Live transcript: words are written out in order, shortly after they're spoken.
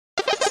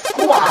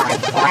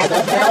by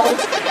the Bell.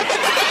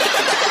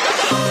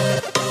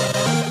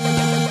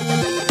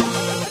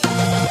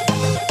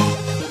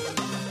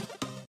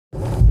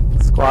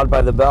 Squad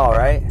by the Bell,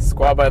 right?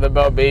 Squad by the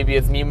Bell, baby.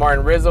 It's me,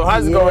 Martin Rizzo.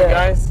 How's it going,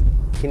 guys?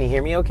 Can you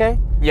hear me okay?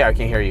 Yeah, I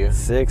can hear you.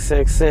 Sick.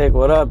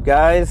 What up,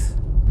 guys?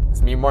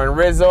 It's me, Martin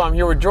Rizzo. I'm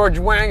here with George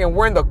Wang, and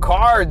we're in the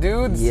car,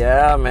 dudes.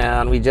 Yeah,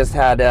 man. We just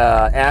had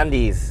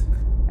Andy's.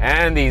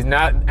 Andy's,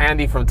 not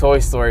Andy from Toy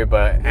Story,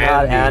 but Andy.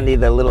 Not Andy,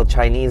 the little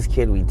Chinese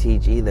kid we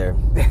teach either.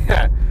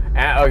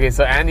 Okay,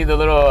 so Andy, the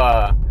little,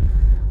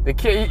 the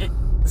kid.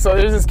 So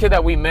there's this kid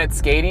that we met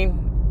skating.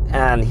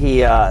 And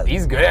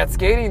he's good at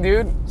skating,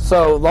 dude.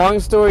 So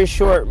long story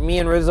short, me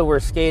and Rizzo were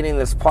skating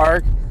this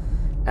park,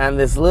 and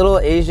this little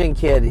Asian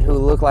kid who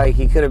looked like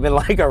he could have been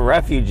like a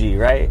refugee,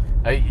 right?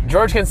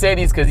 George can say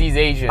these because he's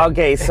Asian.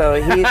 Okay,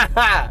 so he,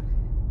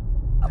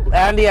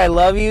 Andy, I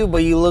love you,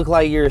 but you look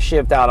like you're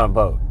shipped out on a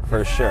boat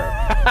for sure.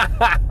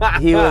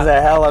 He was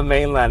a hella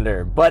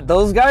mainlander, but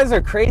those guys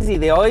are crazy.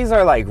 They always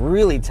are like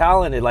really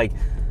talented. Like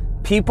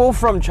people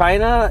from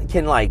China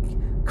can like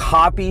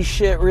copy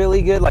shit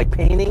really good, like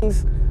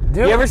paintings.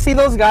 Dude. You ever see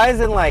those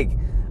guys in like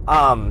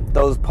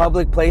those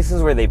public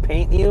places where they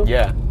paint you?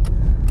 Yeah.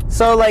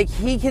 So like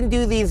he can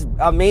do these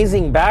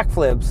amazing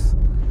backflips.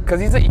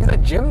 Cause he's a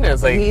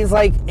gymnast. Like he's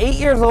like 8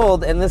 years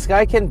old, and this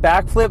guy can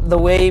backflip the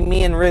way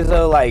me and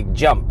Rizzo like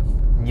jump.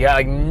 Yeah,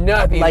 like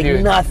nothing. Like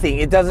dude. Nothing.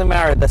 It doesn't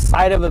matter. The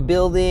side of a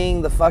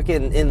building, the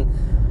fucking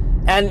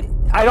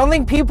and I don't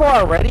think people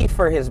are ready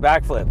for his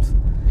backflips.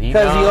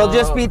 Because you'll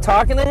just be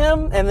talking to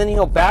him, and then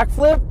he'll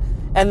backflip.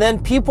 And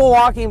then people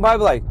walking by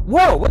be like,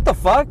 whoa, what the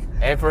fuck?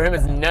 And for him,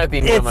 it's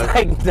nothing. It's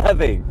like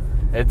nothing.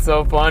 It's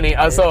so funny.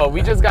 So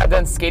we just got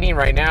done skating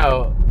right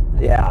now.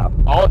 Yeah.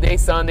 All day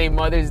Sunday,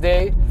 Mother's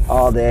Day.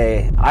 All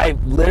day.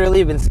 I've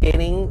literally been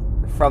skating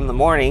from the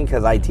morning,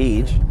 because I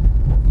teach,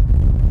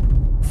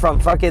 from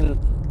fucking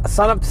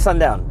sun up to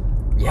sundown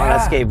on a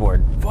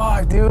skateboard.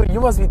 Fuck, dude. You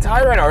must be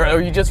tired right now,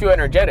 or you just feel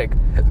energetic.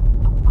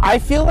 I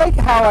feel like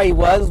how I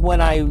was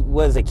when I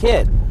was a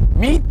kid.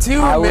 Me too,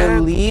 man. I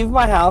would leave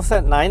my house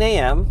at 9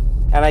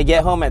 a.m. and I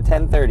get home at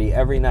 10:30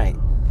 every night.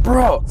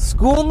 Bro.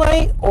 School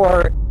night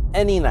or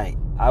any night.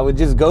 I would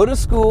just go to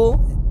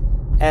school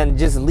and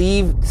just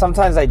leave.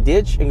 Sometimes I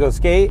ditch and go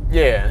skate.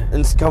 Yeah.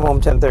 And come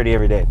home 10:30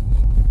 every day.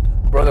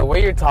 Bro, the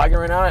way you're talking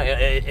right now,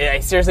 I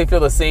seriously feel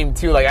the same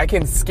too. Like I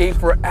can skate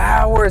for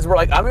hours. Bro,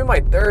 like I'm in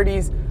my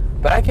 30s.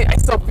 But I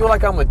still feel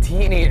like I'm a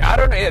teenager. I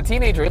don't know, a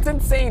teenager. It's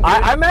insane, dude.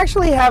 I'm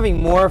actually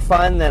having more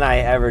fun than I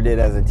ever did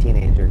as a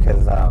teenager,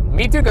 because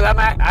me too, because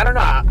I don't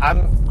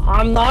know.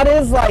 I'm not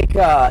as like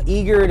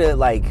eager to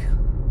like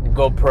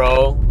go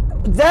pro.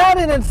 That,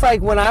 and it's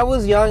like when I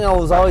was young, I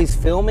was always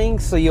filming,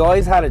 so you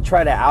always had to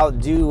try to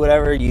outdo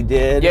whatever you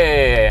did.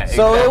 Yeah.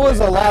 So exactly. It was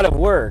a lot of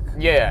work.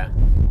 Yeah.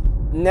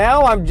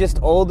 Now I'm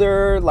just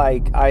older.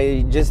 Like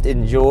I just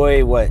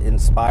enjoy what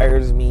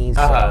inspires me.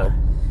 So.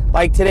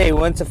 Like today, we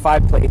went to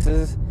 5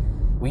 places.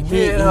 We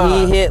did.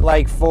 He hit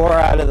like 4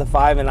 out of the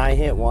 5, and I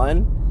hit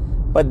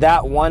 1. But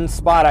that one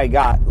spot I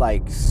got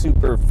like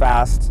super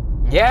fast.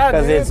 Yeah,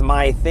 because it's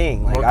my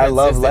thing. Like I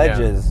love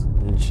ledges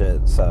and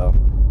shit. So.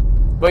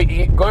 But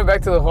going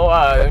back to the whole,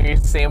 you're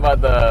saying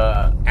about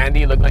the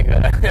Andy looked like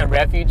a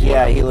refugee.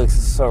 Yeah, he looks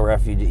so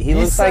refugee. He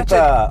looks like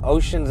the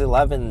Ocean's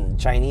 11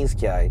 Chinese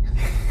guy.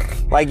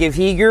 Like if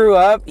he grew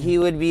up, he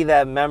would be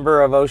that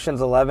member of Ocean's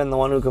 11, the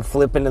one who could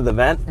flip into the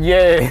vent.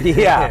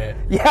 Yeah.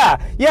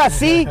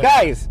 See,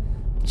 guys,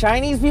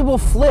 Chinese people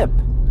flip.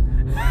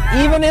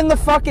 Even in the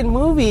fucking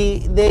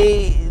movie,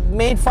 they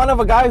made fun of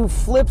a guy who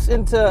flips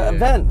into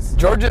vents.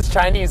 George is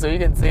Chinese, so you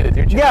can say that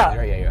you're Chinese.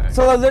 Yeah.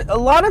 So a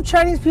lot of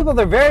Chinese people,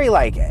 they're very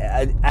like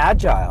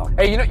agile.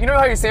 Hey, you know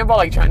how you're saying about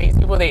like Chinese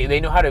people, they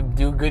know how to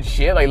do good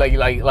shit,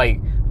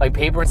 like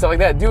paper and stuff like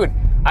that, dude.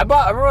 I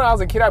remember when I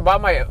was a kid, I bought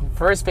my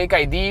first fake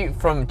ID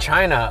from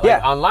China,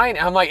 online.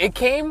 And I'm like, it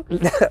came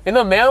in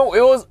the mail.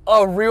 It was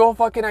a real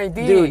fucking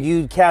ID. Dude,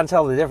 you can't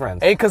tell the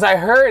difference. Hey, because I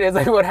heard it's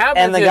like what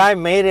happened. And the guy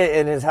made it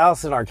in his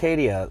house in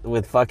Arcadia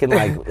with fucking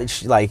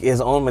like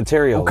his own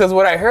material. Because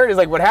what I heard is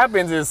like what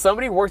happens is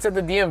somebody works at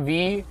the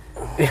DMV,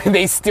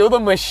 they steal the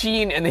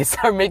machine and they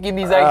start making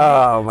these IDs.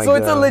 Oh my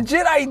God. It's a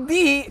legit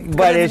ID,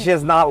 but it's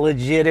just not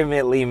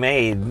legitimately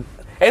made.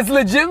 It's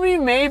legitimately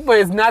made, but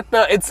it's not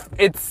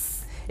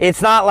It's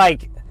not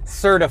like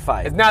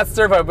certified. It's not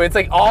certified, but it's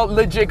like all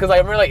legit, because I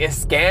remember like it's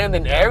scanned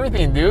and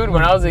everything, dude,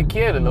 when I was a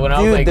kid. And when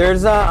I was like,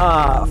 there's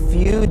a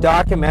few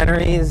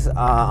documentaries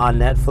on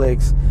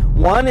Netflix.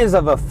 One is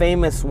of a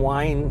famous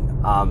wine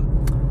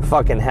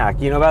fucking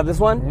hack. You know about this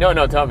one?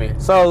 No, tell me.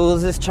 So it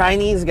was this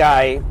Chinese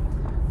guy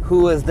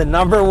who was the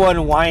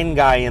 #1 wine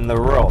guy in the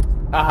world.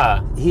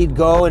 He'd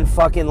go and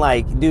fucking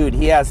like, dude,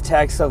 he has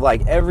texts of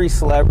like every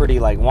celebrity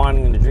like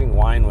wanting to drink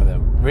wine with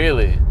him.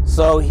 Really?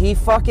 So he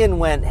fucking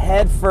went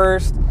head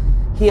first.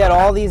 He had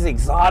all these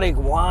exotic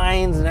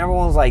wines, and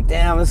everyone's like,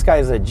 damn, this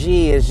guy's a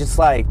G. It's just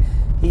like,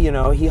 he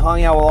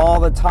hung out with all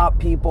the top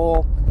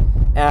people,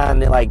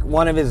 and like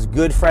one of his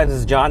good friends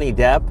is Johnny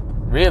Depp.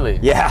 Really?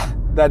 Yeah.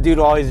 That dude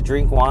always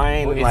drink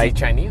wine. Well, is he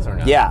Chinese or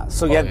not? Yeah.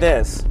 So get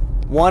this.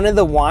 one of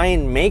the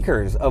wine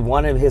makers of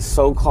one of his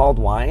so-called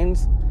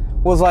wines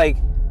was like,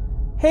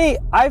 hey,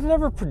 I've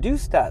never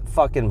produced that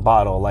fucking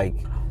bottle. Like,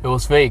 it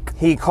was fake.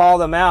 He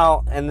called them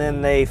out, and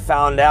then they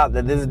found out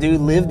that this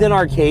dude lived in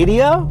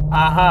Arcadia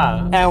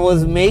and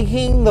was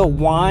making the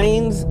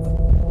wines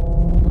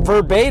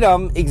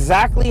verbatim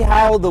exactly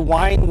how the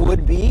wine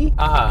would be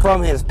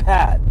from his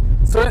pad.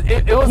 So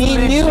it was he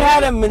knew how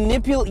to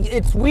manipulate.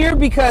 It's weird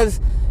because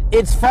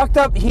it's fucked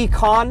up. He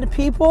conned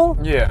people.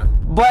 Yeah.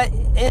 But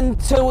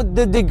into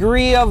the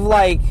degree of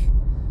like,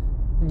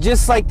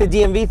 just like the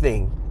DMV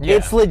thing. Yeah.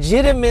 It's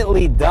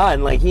legitimately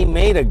done. Like, he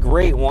made a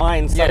great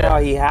wine. Somehow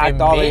he hacked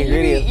all the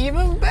ingredients.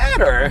 Even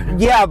better.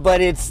 Yeah,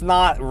 but it's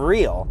not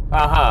real.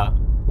 Uh-huh.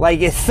 Like,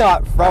 it's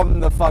not from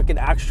the fucking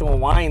actual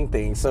wine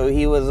thing. So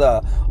he was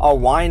a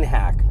wine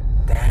hack.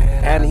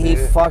 Damn, and he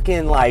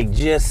fucking like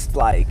just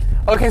like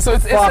so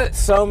fucked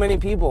so many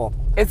people.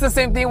 It's the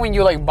same thing when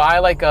you like buy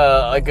like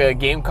a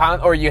game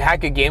or you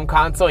hack a game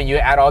console and you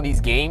add all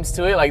these games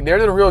to it. Like, they're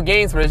the real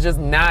games, but it's just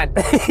not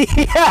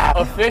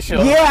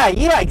official. Yeah,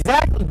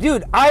 exactly.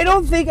 Dude, I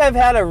don't think I've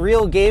had a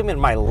real game in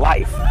my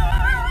life.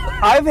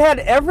 I've had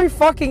every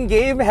fucking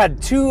game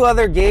had 2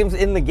 other games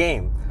in the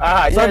game.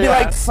 So it'd be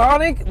like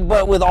Sonic,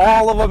 but with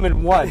all of them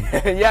in one.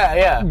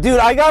 Yeah. Dude,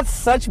 I got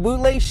such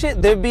bootleg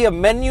shit. There'd be a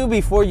menu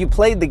before you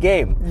played the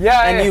game.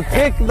 And you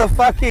pick the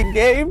fucking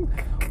game,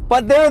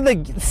 but they're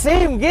the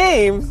same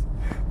games,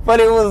 but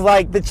it was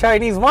like the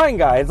Chinese wine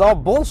guy. It's all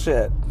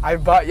bullshit. I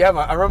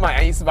remember my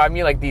aunt used to buy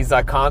me like these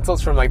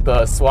consoles from like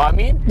the swap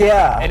meet.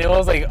 Yeah. And it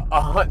was like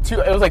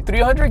it was like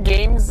 300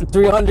 games.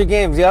 300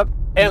 games, yep.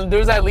 And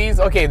there's at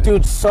least,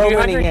 dude, so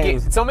many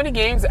games. So many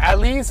games, at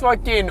least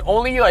fucking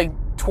only like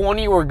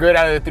 20 were good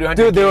out of the 300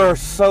 Dude, they were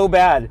so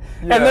bad.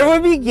 Yeah. And there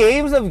would be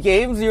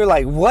games you're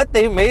like, what?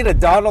 They made a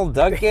Donald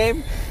Duck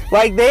game?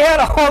 Like, they had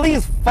all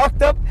these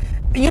fucked up...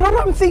 You know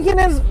what I'm thinking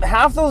is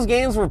half those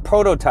games were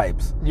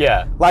prototypes.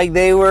 Yeah. Like,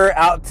 they were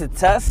out to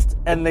test,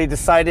 and they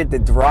decided to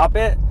drop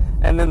it,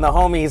 and then the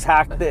homies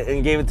hacked it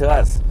and gave it to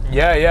us.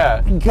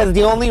 Yeah. Because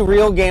the only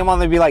real game on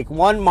there would be like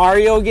one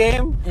Mario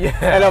game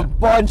and a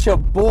bunch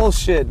of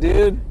bullshit,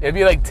 dude. It'd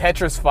be like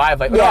Tetris 5.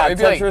 Like,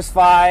 Tetris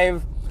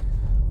 5.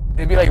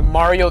 It'd be like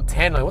Mario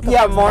 10. Like, what the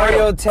fuck is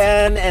Mario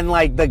 10, and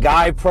like the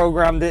guy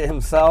programmed it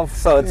himself,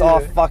 so it's all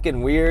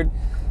fucking weird.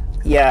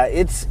 Yeah,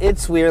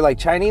 it's weird. Like,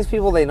 Chinese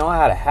people, they know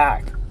how to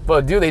hack.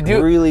 But dude, they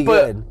do really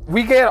good.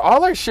 We get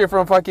all our shit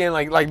from fucking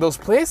like those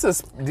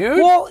places, dude.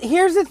 Well,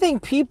 here's the thing: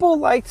 people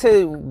like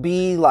to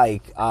be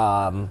like,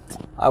 I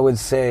would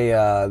say,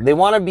 they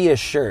want to be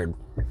assured.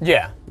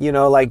 Yeah. You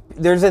know, like,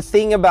 there's a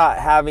thing about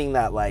having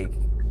that like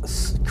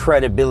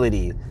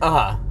credibility.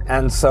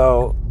 And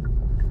so,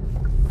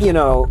 you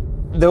know,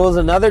 there was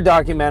another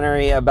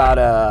documentary about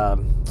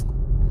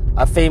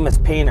a famous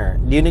painter.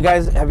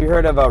 Have you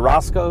heard of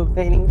Roscoe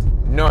paintings?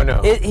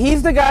 No.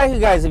 He's the guy who,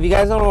 guys, if you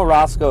guys don't know what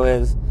Roscoe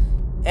is,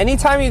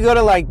 anytime you go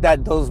to like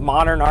those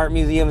modern art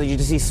museums, you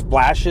just see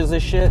splashes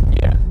of shit.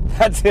 Yeah.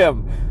 That's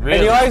him. Really?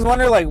 And you always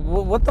wonder, like,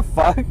 what the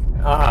fuck?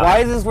 Why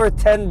is this worth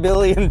 $10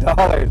 billion?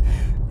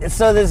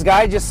 So this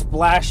guy just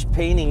splashed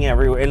painting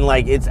everywhere, and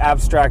like, it's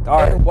abstract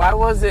art. And why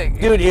was it?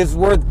 Dude, it's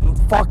worth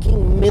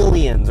fucking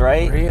millions,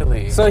 right?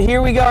 Really? So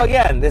here we go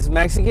again. This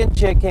Mexican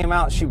chick came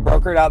out. She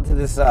brokered out to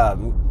this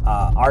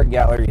art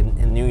gallery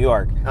in New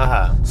York.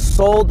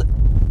 Sold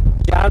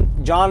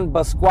John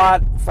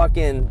Basquiat,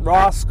 fucking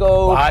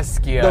Roscoe,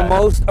 the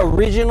most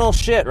original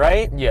shit,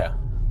 right? Yeah.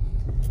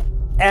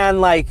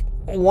 And like,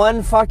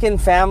 one fucking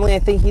family, I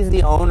think he's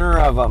the owner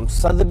of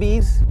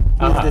Sotheby's.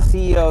 He's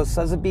the CEO of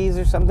Sotheby's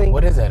or something.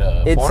 What is it?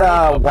 It's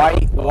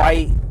white,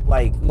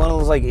 like one of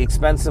those like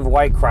expensive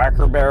white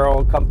Cracker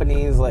Barrel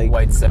companies, like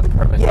white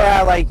permit.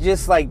 Yeah, like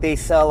just like they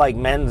sell like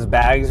men's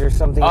bags or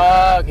something.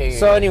 Okay.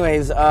 So,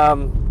 anyways,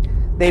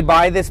 they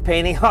buy this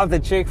painting off the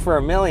chick for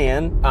 $1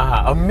 million.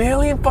 $1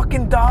 million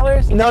fucking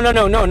dollars? No, not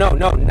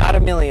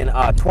 $1 million.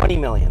 $20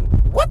 million.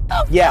 What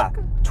the? Yeah,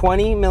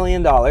 $20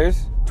 million.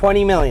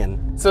 $20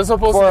 million. So it's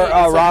supposed for to be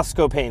a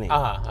Roscoe painting.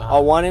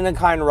 A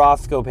one-in-a-kind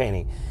Roscoe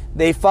painting.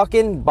 They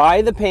fucking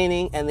buy the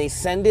painting and they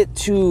send it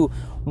to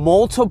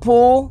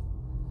multiple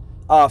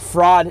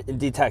fraud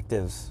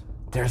detectives.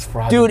 There's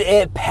fraud. Dude,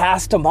 it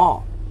passed them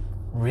all.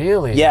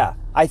 Really? Yeah.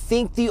 I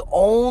think the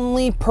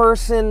only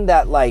person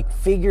that like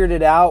figured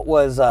it out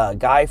was a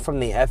guy from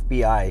the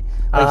FBI.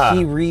 Like,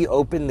 he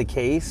reopened the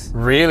case.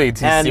 Really?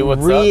 To see what's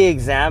up? And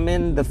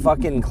re-examined the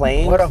fucking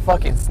claims. What a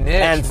fucking snitch,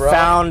 and bro.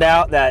 Found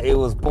out that it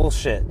was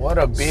bullshit. What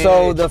a bitch.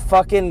 So the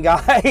fucking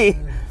guy,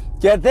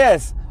 get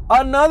this,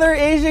 another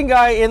Asian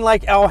guy in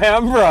like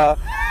Alhambra.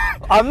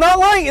 I'm not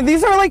lying.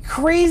 These are like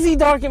crazy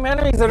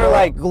documentaries that are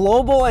like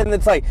global, and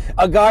it's like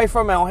a guy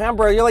from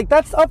Alhambra. You're like,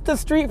 that's up the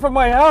street from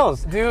my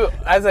house. Dude,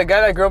 as a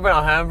guy that grew up in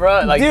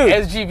Alhambra, like,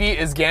 SGV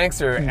is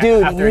gangster.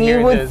 Dude, he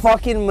would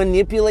fucking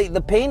manipulate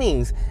the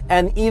paintings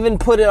and even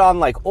put it on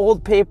like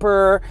old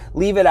paper,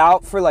 leave it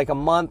out for like a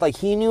month. Like,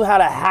 he knew how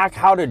to hack,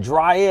 how to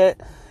dry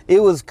it. It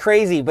was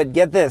crazy. But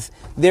get this,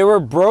 they were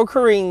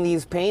brokering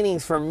these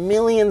paintings for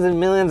millions and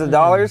millions of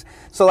dollars.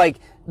 So like,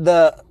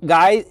 the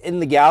guy in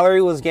the gallery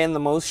was getting the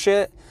most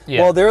shit,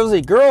 Yeah. Well, there was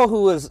a girl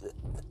who was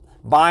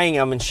buying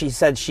them, and she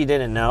said she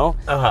didn't know.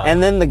 Uh-huh.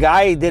 And then the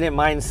guy didn't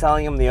mind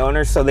selling them, the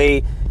owner. So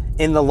they,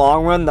 in the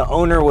long run, the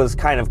owner was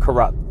kind of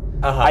corrupt.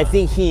 Uh-huh. I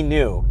think he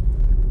knew.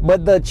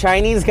 But the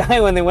Chinese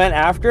guy, when they went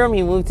after him,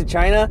 he moved to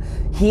China.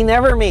 He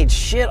never made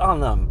shit on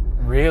them.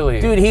 Really?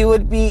 Dude,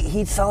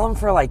 he'd sell them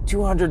for like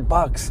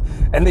 $200,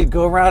 and they'd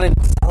go around and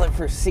sell it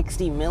for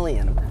 60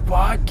 million.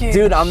 Fucking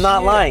Dude, I'm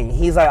not shit. lying.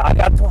 He's like, I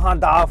got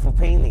 $200 for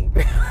painting.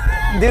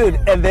 Dude,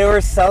 and they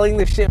were selling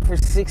the shit for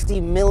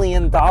 $60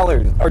 million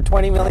or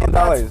 $20 million.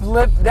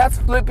 That's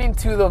flipping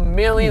to the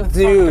millionth.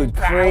 Dude,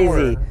 fucking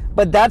crazy. power.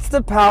 But that's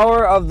the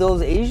power of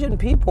those Asian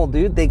people,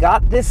 dude. They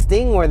got this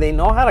thing where they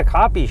know how to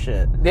copy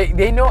shit.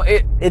 They know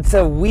it. It's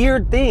a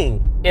weird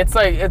thing. It's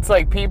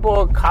like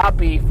people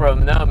copy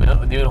from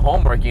them doing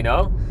homework, you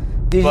know.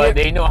 But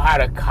they know how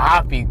to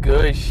copy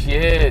good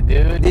shit,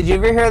 dude. Did you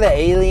ever hear the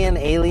Asian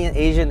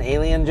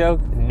alien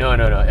joke? No.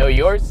 Oh,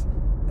 yours?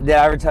 Did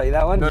I ever tell you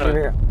that one? No, Did you ever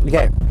hear?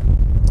 Okay.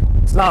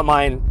 It's not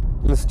mine.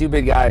 The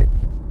stupid guy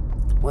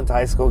went to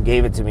high school,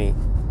 gave it to me.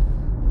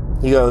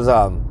 He goes,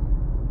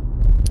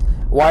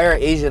 why are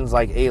Asians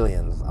like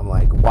aliens? I'm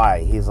like,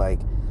 why? He's like,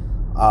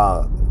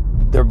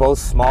 they're both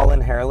small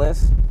and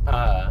hairless.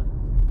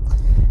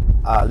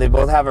 They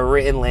both have a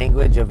written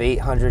language of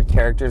 800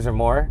 characters or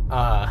more.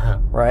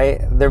 Right?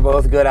 They're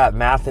both good at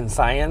math and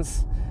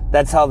science.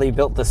 That's how they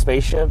built the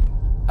spaceship.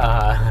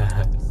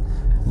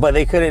 But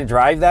they couldn't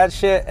drive that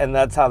shit, and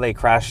that's how they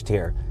crashed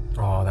here.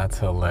 Oh, that's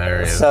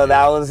hilarious. So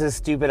that was his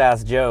stupid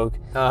ass joke.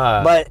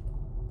 But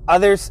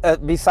others,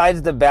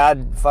 besides the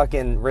bad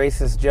fucking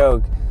racist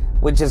joke,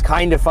 which is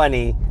kind of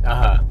funny.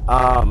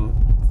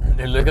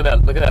 Dude, look at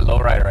that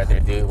lowrider right there,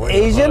 dude.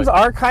 Asians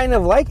are kind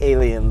of like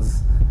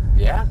aliens.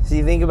 Yeah. So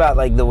you think about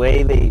like the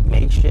way they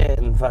make shit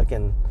and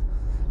fucking,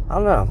 I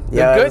don't know.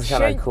 Yeah, that's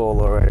kind of a cool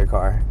lowrider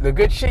car. The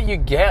good shit you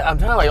get, I'm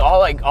telling you,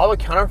 all the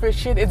counterfeit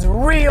shit, it's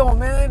real,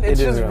 man. It's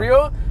just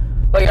real.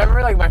 Like I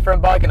remember, like my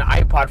friend bought like an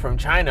iPod from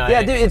China.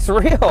 Yeah, dude, it's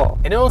real.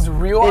 And it was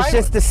real. It's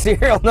just the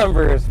serial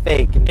number is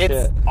fake and it's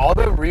shit. All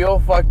the real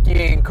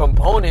fucking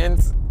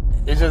components.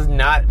 It's just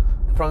not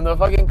from the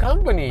fucking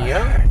company,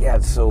 yeah. Yeah,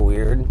 it's so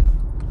weird.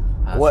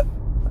 What?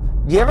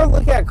 Do you ever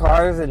look at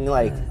cars and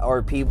like,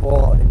 or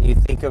people, and you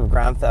think of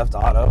Grand Theft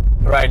Auto?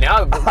 Right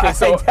now,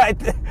 so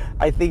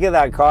I think of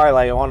that car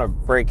like I want to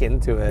break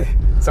into it.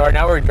 So right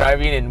now we're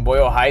driving in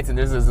Boyle Heights, and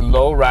there's this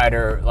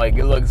lowrider. Like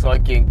it looks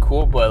fucking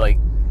cool, but like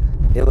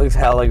it looks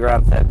hella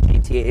Grand Theft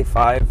GTA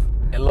 5.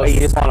 It looks, like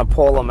you just want to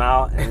pull them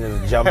out and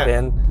just jump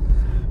in.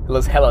 It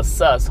looks hella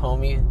sus,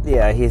 homie.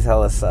 Yeah, he's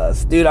hella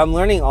sus, dude. I'm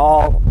learning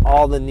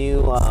all the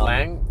new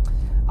slang.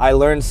 I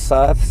learned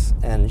sus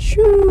and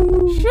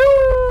shoo.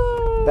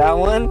 That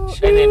one.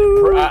 And then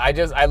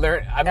I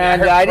learned. I mean,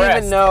 and I didn't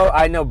even know.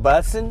 I know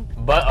bussin'.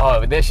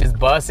 But this shit's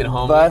bussin',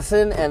 homie.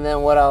 Bussin', and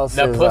then what else?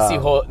 That pussy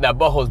hole. That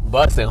butthole's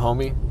bussin',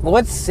 homie.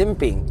 What's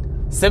simping?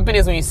 Simping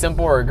is when you simp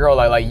for a girl,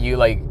 like you're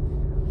like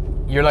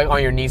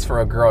on your knees for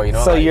a girl, you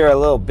know. So like, you're a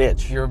little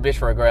bitch. You're a bitch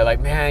for a girl. Like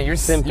man, you're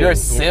simping. You're a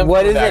simp.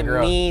 What for does that it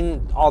girl.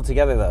 mean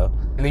altogether, though?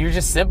 And you're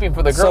just simping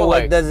for the girl. So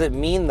what like, does it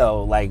mean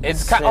though? Like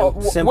it's kind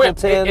of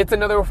simpleton. It's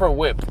another word for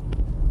whip.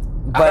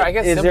 But I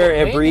guess is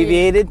there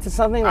abbreviated to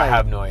something? I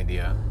have no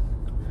idea.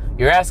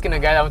 You're asking a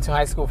guy that went to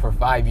high school for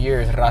 5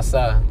 years,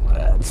 Raza.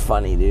 That's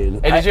funny,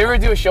 dude. Hey, did you ever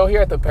do a show here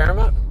at the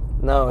Paramount?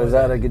 No, is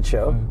that a good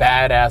show?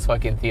 Badass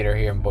fucking theater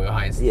here in Boyle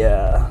Heights.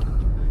 Yeah.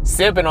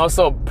 Sip and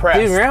also press.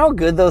 Dude, remember how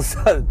good those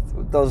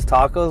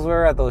tacos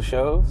were at those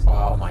shows?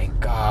 Oh my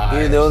god.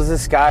 Dude, there was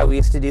this guy, we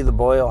used to do the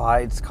Boyle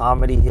Heights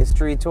Comedy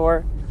History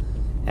Tour,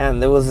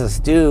 and there was this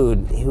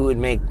dude who would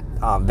make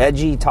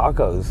veggie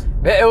tacos.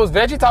 It was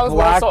veggie tacos,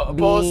 Black but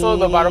also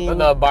the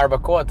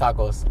barbacoa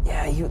tacos.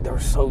 Yeah, they were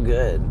so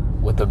good.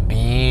 With the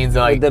beans,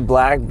 and like with the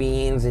black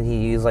beans, and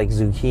he used like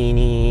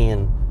zucchini,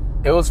 and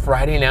it was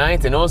Friday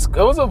nights, and it was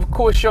a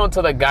cool show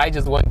until the guy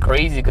just went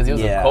crazy because he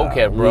was a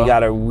cokehead, bro. We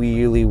got a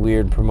really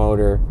weird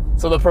promoter.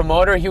 So the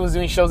promoter, he was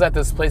doing shows at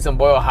this place in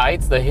Boyle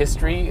Heights, the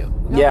history.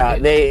 Yeah,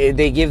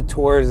 they give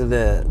tours of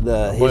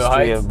the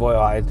history of Boyle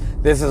Heights.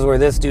 This is where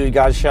this dude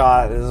got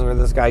shot. This is where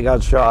this guy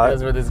got shot. This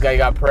is where this guy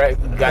got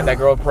that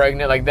girl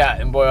pregnant, like that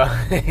in Boyle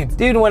Heights.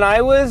 Dude, when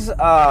I was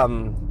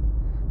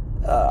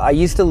I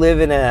used to live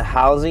in a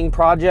housing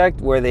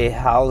project where they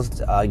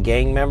housed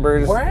gang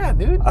members. Where at,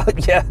 dude?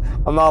 Yeah,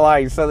 I'm not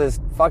lying. So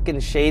this fucking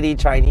shady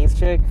Chinese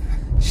chick,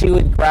 she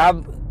would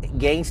grab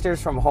gangsters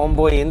from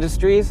Homeboy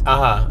Industries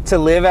to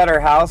live at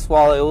her house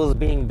while it was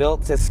being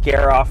built to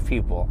scare off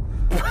people.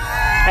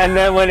 And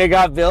then when it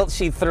got built,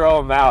 she'd throw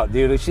them out,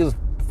 dude. She was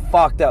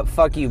fucked up.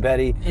 Fuck you,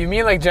 Betty. You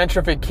mean like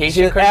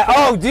gentrification?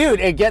 Oh, dude,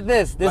 and get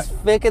this. This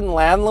fucking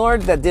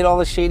landlord that did all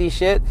the shady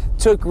shit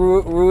took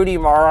Rudy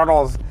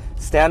Morano's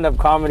stand-up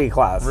comedy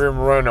class.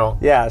 Morano.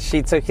 Yeah,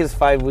 she took his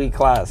 5-week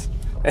class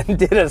and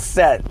did a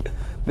set.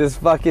 This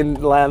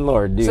fucking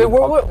landlord, dude. So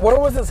where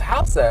was this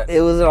house at? It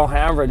was in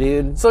Alhambra,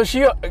 dude. So she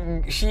got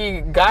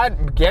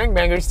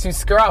gangbangers to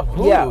scare off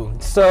who? Yeah.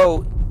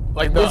 So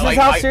like this is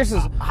how serious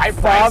is.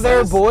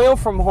 Father Boyle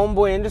from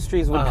Homeboy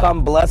Industries would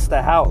come bless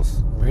the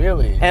house.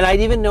 Really? And I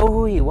didn't even know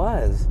who he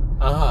was.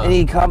 And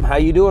he'd come, how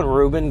you doing,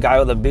 Ruben? Guy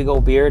with a big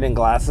old beard and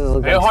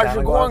glasses. Hey, how's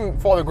it going,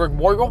 Father Greg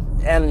Boyle?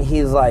 And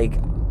he's like,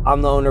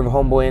 I'm the owner of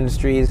Homeboy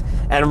Industries.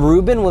 And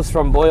Ruben was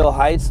from Boyle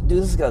Heights.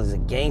 Dude, this guy's a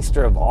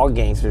gangster of all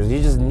gangsters.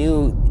 You just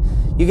knew,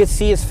 you could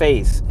see his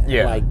face.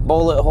 Yeah. Like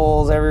bullet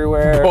holes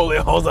everywhere.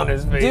 Bullet holes on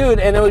his face. Dude,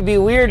 and it would be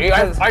weird. Hey,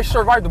 I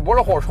survived the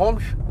bullet holes,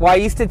 Holmes. Well, I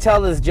used to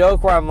tell this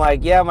joke where I'm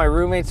like, yeah, my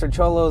roommates are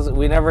cholos.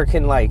 We never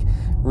can like,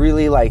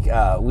 really like,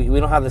 we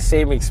don't have the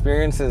same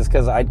experiences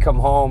because I'd come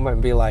home and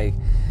be like,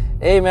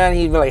 hey man,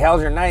 he'd be like, how's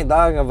your night,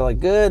 dog? I'd be like,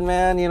 good,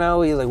 man, you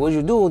know. He's like, what'd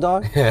you do,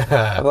 dog?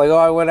 I'd be like, oh,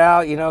 I went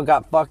out, you know,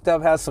 got fucked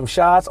up, had some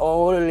shots.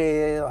 Oh,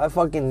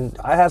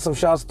 I had some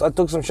shots, I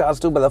took some shots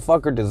too, but the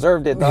fucker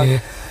deserved it, dog.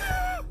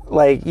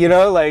 Like, you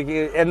know, like,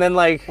 and then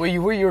like... Wait,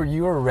 you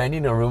were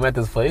renting a room at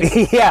this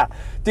place? Yeah.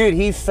 Dude,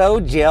 he's so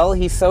jail,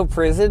 he's so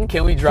prison.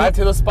 Can we drive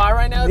to the spot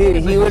right now?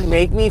 Dude, he would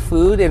make me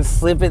food and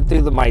slip it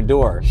through my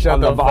door. Shut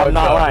the fuck up. I'm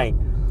not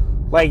lying.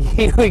 Like,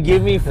 he would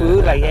give me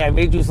food, like, hey, I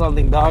made you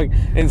something, dog,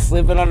 and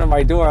slip it under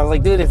my door. I was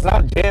like, dude, it's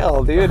not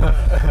jail, dude.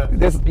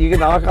 You can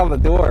knock on the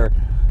door.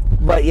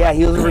 But yeah,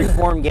 he was a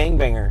reformed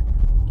gangbanger.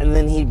 And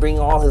then he'd bring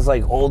all his,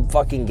 like, old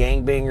fucking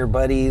gangbanger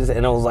buddies,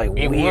 and it was, like,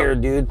 weird,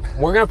 dude.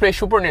 We're gonna play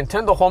Super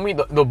Nintendo, homie,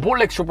 the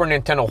bootleg Super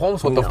Nintendo,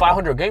 Holmes, with the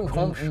 500 games,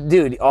 Holmes.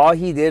 Dude, all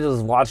he did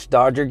was watch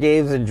Dodger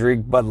games and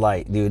drink Bud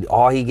Light, dude.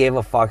 All he gave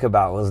a fuck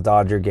about was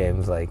Dodger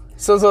games, like.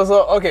 So,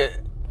 okay.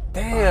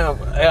 Damn.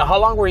 How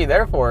long were you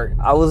there for?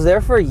 I was there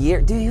for a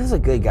year. Dude, he was a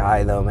good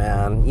guy, though,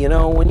 man. You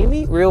know, when you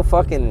meet real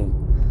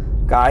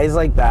fucking guys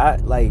like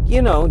that, like,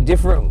 you know,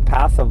 different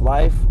path of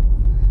life,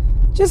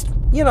 just,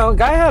 you know,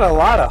 guy had a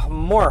lot of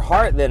more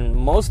heart than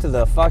most of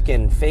the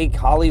fucking fake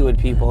Hollywood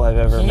people I've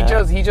ever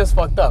met. He just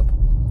fucked up.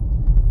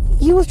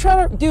 He was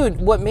trying to, dude,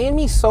 what made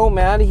me so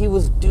mad, he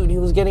was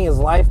getting his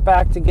life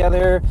back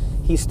together.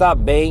 He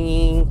stopped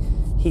banging.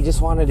 He just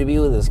wanted to be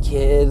with his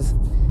kids.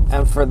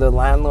 And for the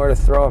landlord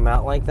to throw him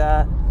out like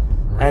that.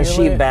 Really? And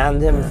she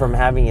banned him from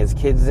having his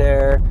kids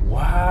there.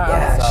 Wow.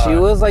 Yeah, she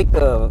was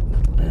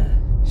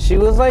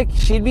like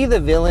she'd be the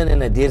villain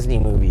in a Disney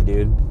movie,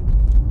 dude.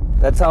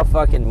 That's how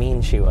fucking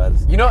mean she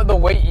was. You know, the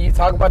way you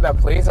talk about that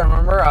place, I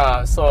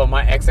remember, so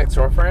my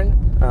ex-girlfriend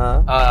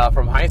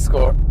from high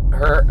school,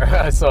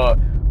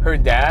 her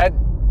dad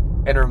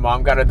and her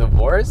mom got a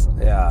divorce.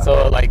 Yeah.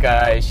 So, like,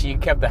 she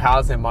kept the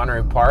house in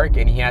Monterey Park,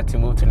 and he had to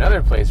move to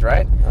another place,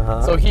 right?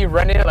 So he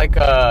rented,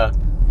 a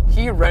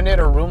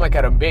room, like,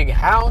 at a big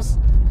house,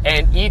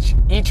 and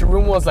each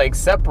room was, like,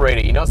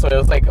 separated, you know? So it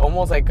was, like,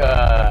 almost like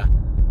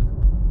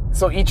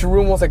so each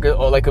room was,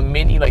 like a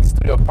mini, like,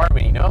 studio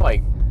apartment, you know?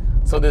 Like,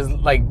 so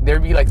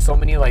there'd be, like, so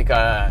many, like,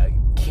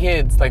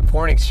 kids, like,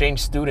 foreign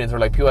exchange students, or,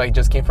 like, people that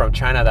just came from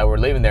China that were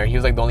living there. He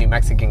was, like, the only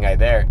Mexican guy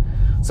there.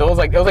 So it was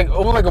like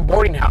a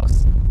boarding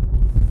house.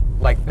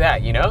 Like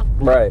that, you know?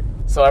 Right.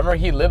 So I remember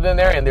he lived in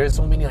there, and there's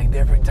so many, like,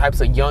 different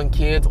types of young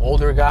kids,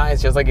 older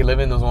guys, just like he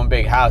lived in this one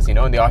big house, you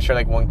know, and they all share,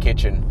 like, one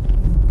kitchen.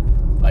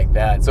 Like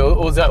that. So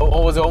was it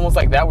almost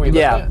like that where you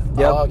lived at?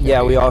 Yep. Oh, okay.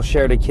 Yeah, we all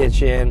shared a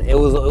kitchen. It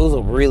was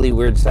a really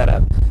weird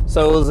setup.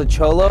 So it was a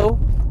cholo.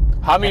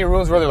 How many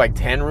rooms were there? Like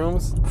 10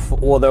 rooms?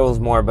 Well, there was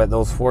more, but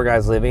those 4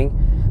 guys living.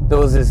 There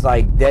was this,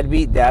 like,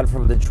 deadbeat dad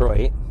from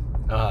Detroit.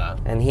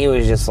 And he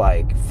was just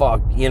like,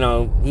 fuck, you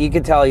know, you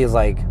could tell he was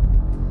like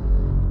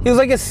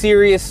a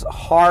serious,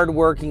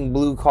 hard-working,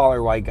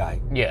 blue-collar white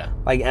guy. Yeah.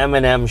 Like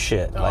Eminem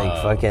shit.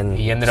 Like fucking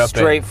he ended up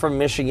straight from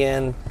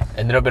Michigan.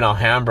 Ended up in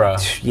Alhambra.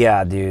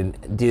 Yeah,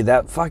 dude. Dude,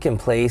 that fucking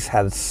place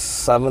had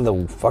some of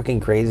the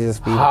fucking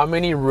craziest people. How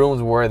many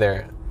rooms were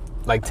there?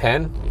 Like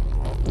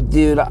 10?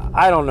 Dude,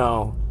 I don't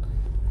know.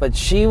 But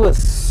she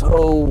was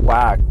so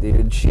whack,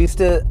 dude. She used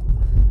to,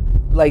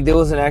 like, there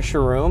was an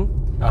extra room.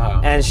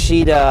 And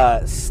she'd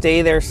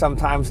stay there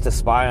sometimes to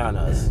spy on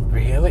us.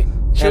 Really?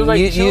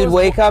 You'd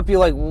wake up, you're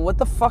like, what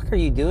the fuck are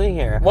you doing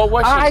here? What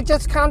was she? I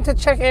just come to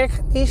check air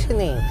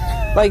conditioning.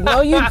 Like,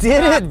 no, you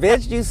didn't,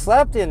 bitch. You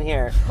slept in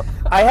here.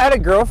 I had a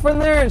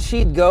girlfriend there, and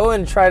she'd go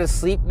and try to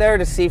sleep there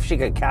to see if she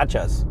could catch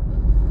us.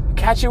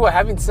 Catch you what,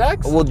 having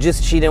sex? Well,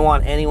 just she didn't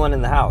want anyone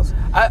in the house.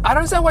 I don't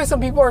understand why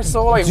some people are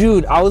so, like...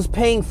 Dude, I was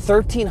paying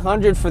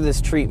 $1,300 for this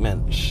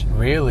treatment.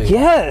 Really?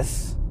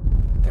 Yes.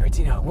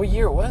 What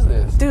year was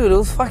this? Dude, it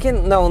was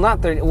fucking... No,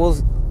 not 30. It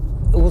was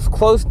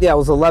close. Yeah, it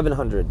was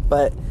 1,100.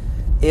 But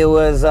it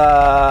was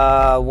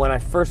when I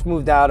first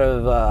moved out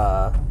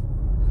of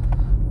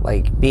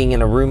like being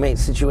in a roommate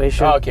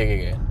situation. Oh,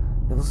 okay.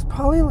 It was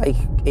probably like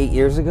 8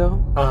 years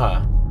ago.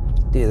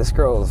 Dude, this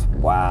girl was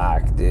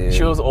whack, dude.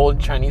 She was old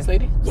Chinese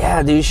lady?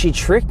 Yeah, dude, she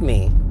tricked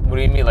me. What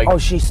do you mean, like? Oh,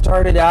 she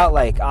started out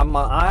like, I'm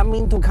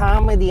into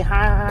comedy,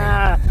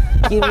 ha.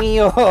 Give me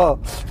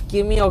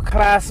your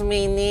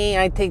classmate,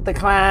 I take the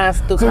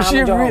class to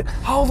comedy.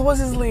 How old was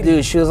this lady?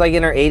 Dude, she was like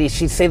in her 80s.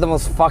 She'd say the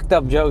most fucked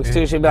up jokes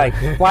too. She'd be like,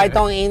 why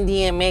don't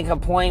Indian make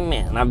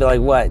appointment? And I'd be like,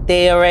 what?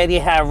 They already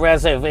have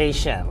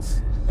reservations.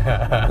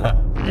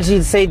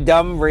 She'd say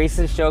dumb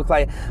racist jokes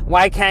like,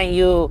 why can't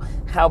you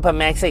help a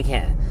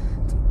Mexican?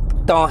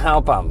 Don't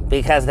help them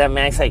because they're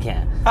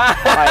Mexican.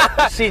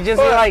 Like, she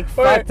just like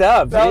fucked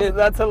up, dude.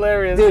 That's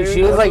hilarious, dude.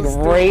 She was like so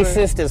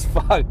racist as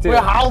fuck, dude.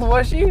 Wait, how old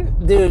was she?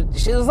 Dude,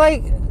 she was.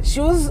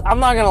 I'm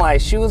not gonna lie,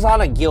 she was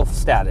on a GILF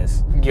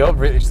status.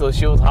 GILF? So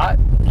she was hot?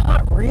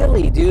 Not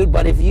really, dude.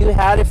 But if you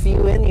had a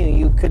few in you,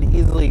 you could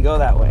easily go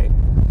that way.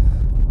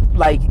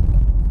 Like,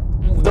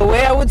 the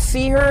way I would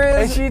see her is...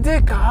 And she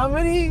did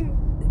comedy?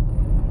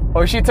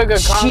 Or she took a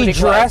comedy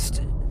class?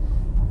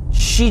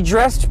 She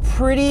dressed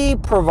pretty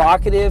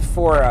provocative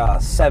for a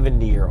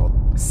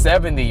 70-year-old.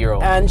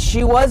 70-year-old? And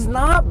she was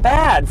not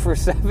bad for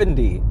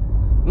 70.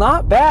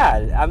 Not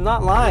bad. I'm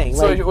not lying.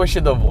 So like, was she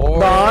divorced?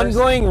 The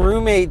ongoing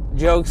roommate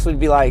jokes would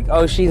be like,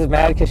 oh, she's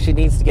mad because she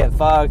needs to get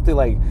fucked. Or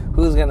like,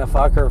 who's going to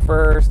fuck her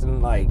first?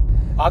 And like...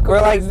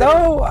 We're like,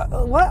 no,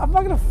 what? I'm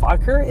not gonna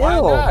fuck her. Why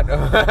Ew. not?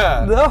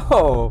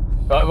 No.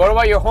 What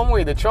about your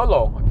homie, the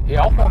Cholo?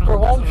 Y'all fuck her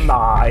home?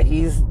 Nah,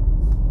 he's,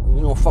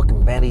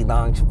 fucking Betty,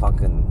 dog. She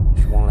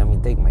won't let me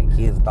take my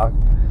kids, dog.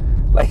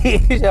 Like,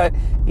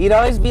 he'd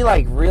always be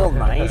like real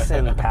nice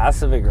and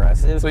passive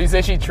aggressive. So you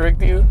say she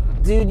tricked you?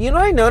 Dude,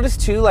 I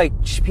noticed too, like,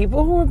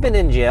 people who have been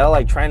in jail,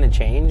 like, trying to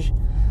change,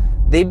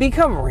 they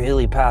become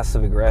really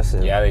passive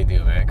aggressive. Yeah, they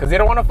do, man. Because they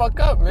don't want to fuck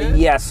up, man.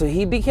 Yeah, so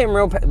he became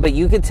real, but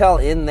you could tell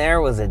in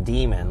there was a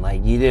demon.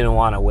 Like, you didn't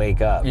want to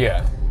wake up.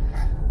 Yeah.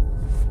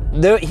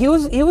 He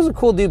was a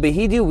cool dude, but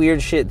he do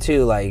weird shit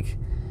too. Like,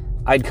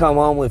 I'd come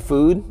home with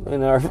food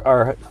and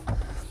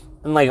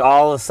and like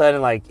all of a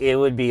sudden, like, it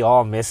would be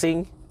all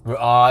missing.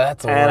 Oh,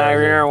 that's hilarious. And I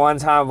remember one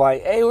time,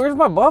 like, hey, where's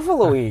my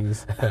buffalo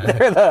wings?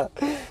 They're the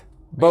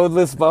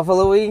boneless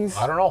buffalo wings.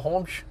 I don't know,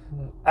 Holmes.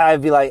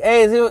 I'd be like,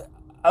 hey,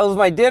 it was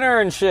my dinner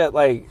and shit,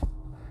 like,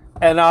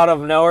 and out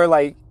of nowhere,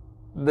 like,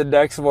 the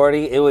next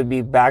morning, it would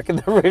be back in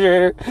the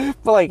refrigerator,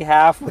 but like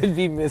half would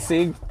be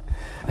missing.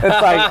 It's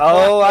like,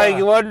 oh,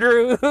 I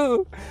wonder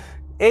who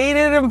ate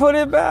it and put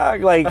it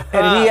back. Like,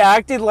 and he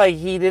acted like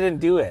he didn't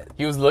do it.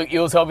 He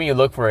was helping you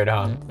look for it,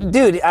 huh?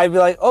 Dude, I'd be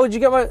like, oh, did you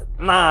get my...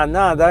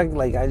 Nah, that,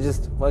 like, I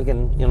just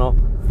fucking,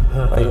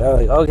 like,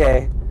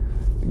 okay.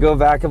 Go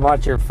back and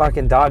watch your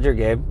fucking Dodger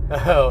game.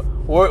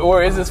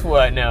 Where is this fool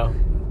at now?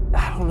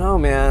 I don't know,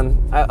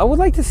 man. I would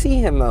like to see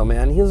him, though,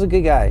 man. He was a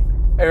good guy.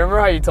 I remember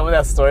how you told me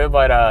that story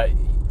about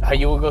how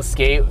you would go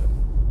skate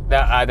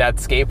that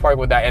skate park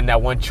with that, and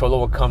that one cholo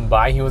would come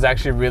by. He was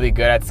actually really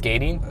good at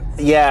skating.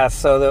 Yeah,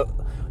 so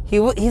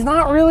he's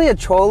not really a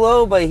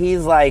cholo, but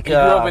he's like... He grew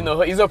up in the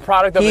hood. He's a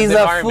product of his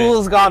environment. He's a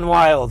fool's gone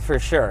wild, for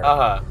sure.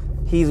 Uh-huh.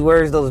 He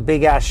wears those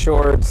big-ass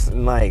shorts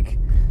and, like...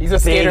 He's a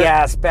skater.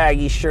 Big-ass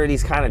baggy shirt.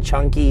 He's kind of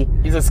chunky.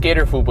 He's a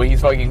skater fool, but he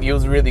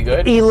was really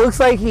good. He looks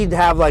like he'd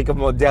have, like, a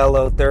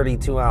Modelo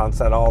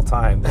 32-ounce at all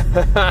times.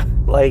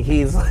 Like,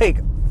 he's, like...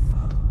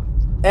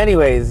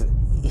 Anyways,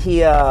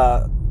 he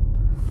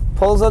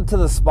pulls up to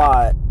the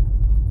spot,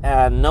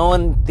 and no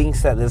one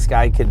thinks that this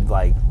guy could,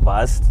 like,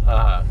 bust.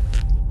 Uh-huh.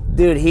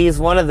 Dude, he's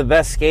one of the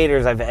best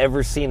skaters I've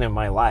ever seen in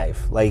my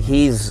life. Like,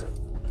 he's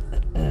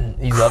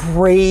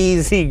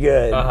crazy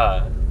good.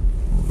 Uh-huh.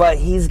 But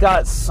he's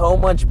got so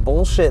much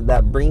bullshit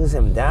that brings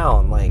him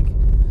down. Like,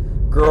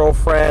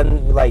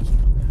 girlfriend, like...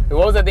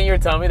 What was that thing you were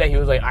telling me that he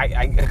was like,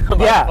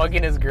 about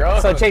fucking his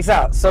girl? So check this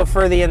out. So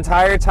for the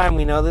entire time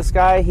we know this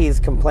guy, he's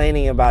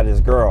complaining about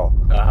his girl.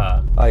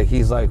 Uh-huh. Like,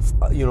 he's like,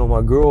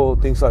 my girl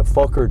thinks I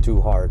fuck her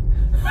too hard.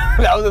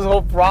 That was his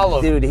whole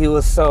problem. Dude, he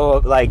was so,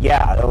 like,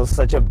 that was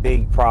such a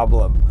big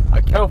problem.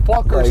 I can't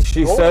fuck her. Like,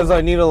 she says I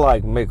need to,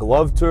 like, make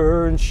love to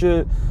her and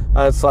shit.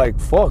 And it's like,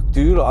 fuck,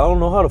 dude, I don't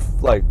know how to,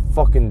 like,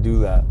 fucking do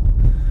that.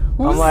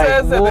 Who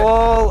says that?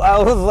 Well, I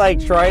was, like,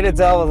 trying to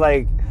tell,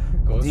 like,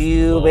 do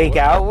you make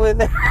out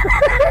with her?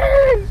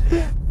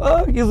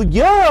 He's like,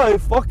 yeah, I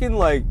fucking,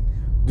 like,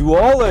 do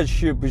all that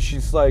shit, but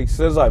she's, like,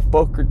 says I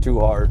fuck her too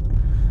hard.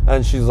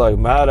 And she's, like,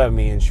 mad at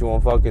me, and she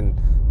won't fucking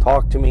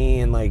talk to me,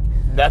 and, like...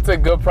 That's a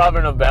good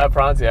problem of bad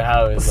problems to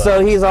have.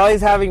 So he's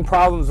always having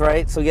problems,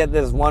 right? So get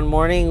this, one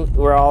morning,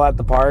 we're all at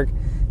the park.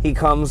 He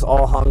comes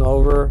all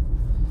hungover,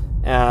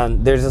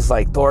 and there's this,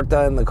 like,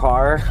 torta in the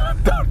car.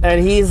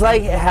 And he's,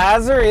 like,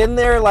 has her in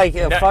there, like,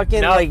 a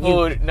fucking, not like...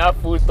 Food, not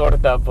food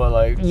torta, but,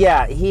 like...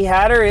 Yeah, he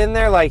had her in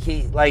there like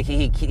he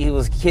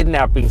was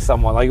kidnapping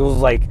someone. Like, it was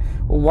like,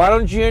 why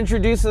don't you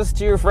introduce us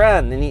to your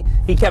friend? And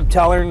he kept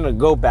telling her to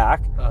go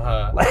back.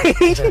 Uh-huh. Like,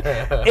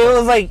 it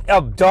was like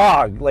a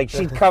dog. Like,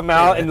 she'd come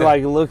out and,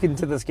 like, look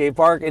into the skate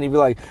park, and he'd be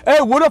like,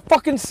 hey, what the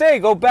fucking say?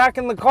 Go back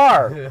in the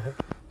car.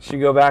 She'd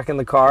go back in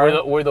the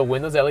car. Were the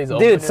windows at least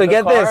open? Dude, so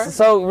get car? this.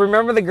 So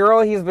remember the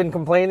girl he's been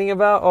complaining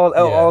about?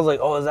 I was like,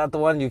 oh, is that the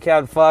one you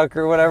can't fuck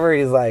or whatever?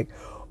 He's like,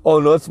 oh,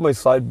 no, it's my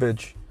side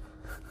bitch.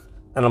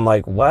 And I'm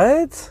like,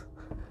 what?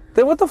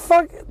 Then what the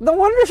fuck? No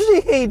wonder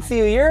she hates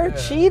you. You're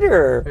a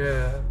cheater.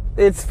 Yeah.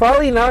 It's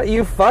probably not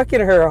you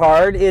fucking her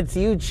hard. It's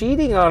you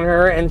cheating on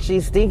her, and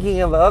she's thinking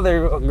of the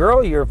other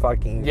girl you're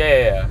fucking.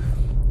 Yeah.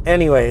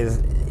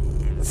 Anyways,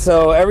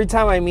 so every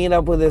time I meet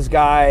up with this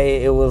guy,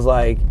 it was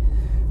like,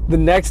 the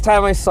next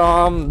time I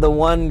saw him, the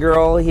one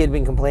girl he had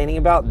been complaining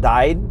about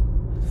died.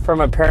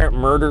 from apparent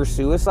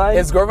murder-suicide.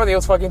 His girlfriend, it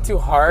was fucking too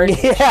hard.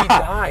 Yeah. She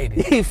died.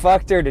 He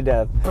fucked her to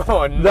death.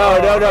 Oh, no.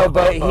 No.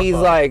 But he's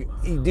like,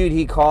 dude,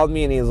 he called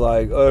me and he's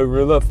like,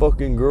 remember that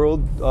fucking girl,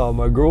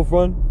 my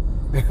girlfriend?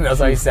 That's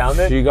how he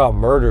sounded? She got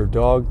murdered,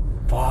 dog.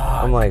 Fuck.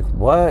 I'm like,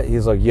 what?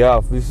 He's like,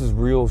 yeah, this is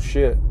real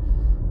shit.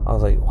 I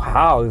was like,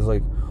 how? He's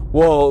like,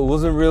 well, it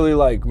wasn't really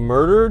like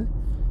murdered,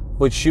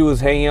 but she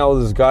was hanging out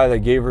with this guy that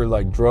gave her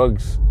like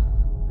drugs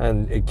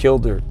and it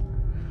killed her.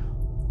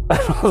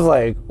 I was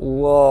like,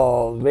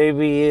 whoa,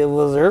 maybe it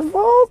was her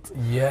fault?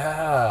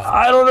 Yeah.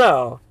 I don't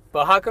know.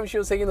 But how come she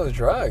was taking those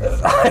drugs?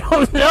 I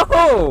don't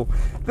know.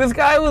 This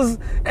guy was,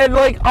 and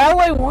like, all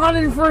I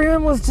wanted for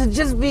him was to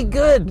just be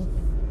good.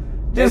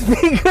 Just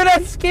be good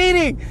at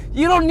skating.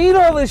 You don't need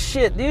all this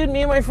shit, dude.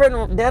 Me and my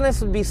friend Dennis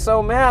would be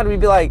so mad.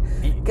 We'd be like,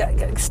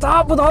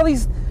 stop with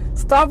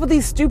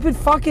these stupid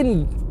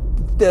fucking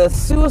the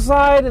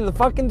suicide and the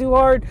fucking too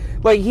hard.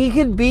 Like, he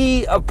could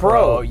be a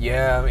pro. Oh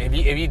yeah, if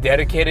he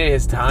dedicated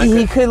his time,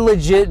 he could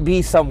legit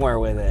be somewhere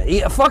with it.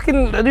 Dude,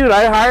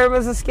 I'd hire him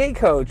as a skate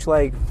coach.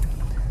 Like,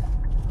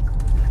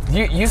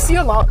 you see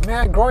a lot,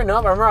 man. Growing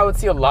up, I remember I would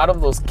see a lot of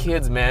those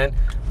kids, man,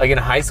 like in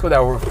high school that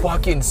were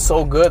fucking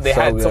so good. They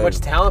had so much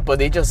talent, but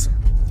they just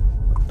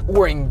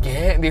were in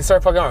gang. They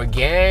started fucking with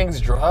gangs,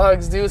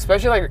 drugs, dude.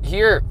 Especially like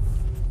here.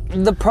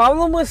 The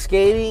problem with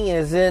skating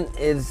is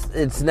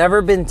it's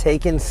never been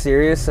taken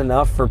serious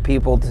enough for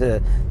people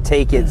to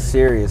take it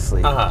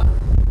seriously.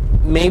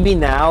 Maybe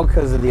now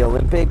because of the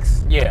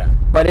Olympics. Yeah.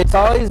 But it's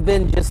always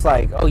been just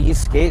like, oh, you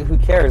skate, who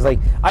cares? Like,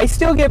 I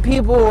still get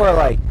people who are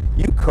like,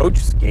 you coach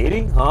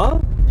skating,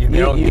 huh? You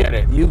don't get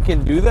it. You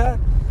can do that?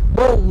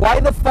 Well, why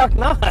the fuck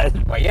not?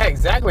 Well, yeah,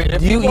 exactly.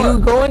 You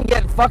go and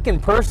get fucking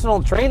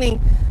personal training.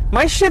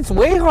 My shit's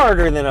way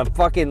harder than a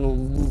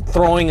fucking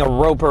throwing a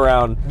rope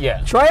around.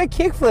 Yeah. Try a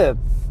kickflip.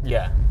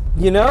 Yeah.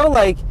 You know,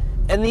 like,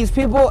 and these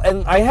people,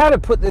 and I had to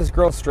put this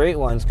girl straight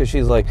once because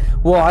she's like,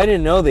 well, I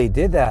didn't know they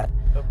did that.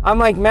 I'm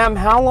like, ma'am,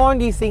 how long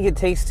do you think it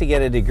takes to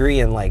get a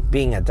degree in, like,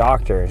 being a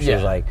doctor? And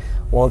she's like,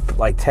 well,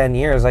 like 10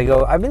 years. I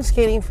go, I've been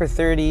skating for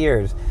 30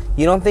 years.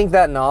 You don't think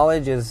that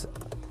knowledge is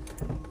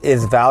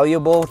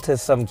valuable to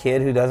some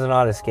kid who doesn't know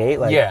how to skate?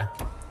 Like, yeah.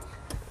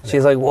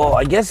 She's like, well,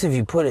 I guess if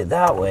you put it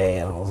that way.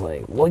 And I was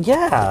like, well,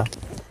 yeah.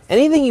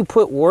 Anything you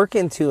put work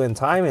into and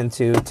time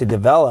into to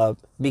develop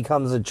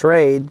becomes a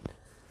trade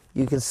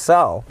you can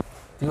sell.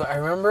 Dude, I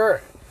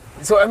remember.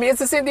 So, I mean, it's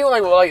the same thing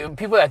with like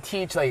people that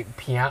teach like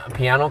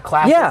piano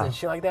classes and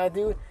shit like that,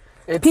 dude.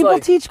 It's people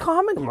teach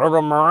comedy.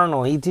 Murdo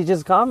Moreno, he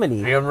teaches comedy.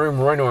 Yeah, Murdo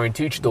Moreno, he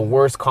teach the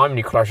worst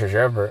comedy classes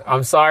ever.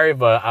 I'm sorry,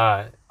 but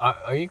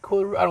are you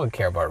cool? I don't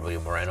care about Rudy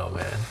Moreno,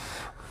 man.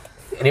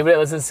 Anybody that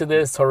listens to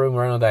this, tell Rudy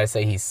Moreno that I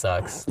say he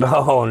sucks.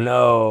 Oh,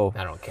 no.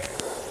 I don't care.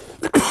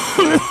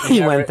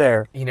 He went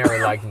there. He never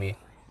liked me.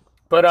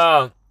 But,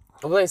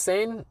 what was I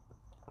saying?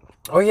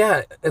 Oh,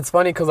 yeah, it's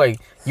funny because, like,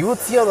 you would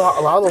see a lot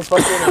of those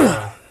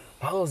fucking,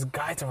 all those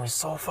guys that were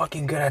so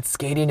fucking good at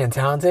skating and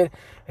talented,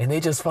 and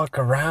they just fuck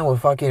around with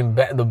fucking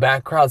the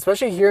back crowd,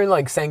 especially here in,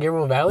 like, San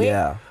Gabriel Valley.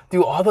 Yeah.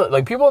 Dude, all the,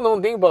 like, people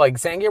don't think, but, like,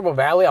 San Gabriel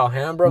Valley,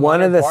 Alhambra,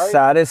 one of the Park,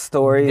 saddest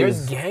stories.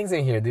 There's gangs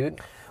in here,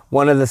 dude.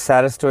 One of the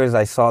saddest stories,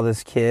 I saw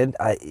this kid.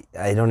 I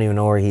don't even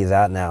know where he's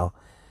at now.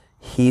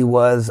 He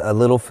was a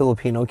little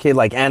Filipino kid,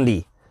 like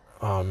Andy.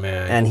 Oh,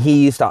 man. And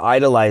he used to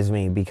idolize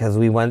me because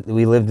we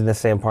lived in the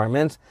same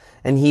apartments,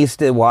 and he used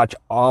to watch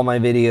all my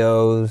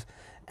videos,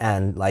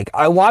 and like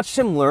I watched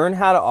him learn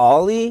how to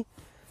ollie.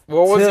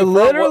 What was he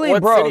literally,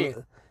 what bro? city?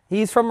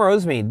 He's from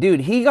Rosemead,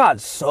 dude. He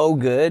got so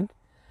good.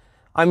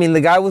 I mean,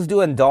 the guy was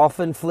doing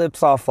dolphin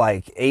flips off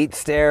like 8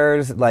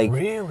 stairs, like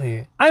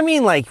really. I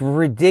mean, like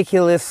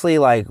ridiculously,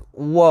 like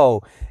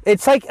whoa.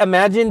 It's like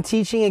imagine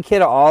teaching a kid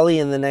to ollie,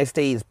 and the next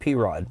day he's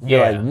P-Rod.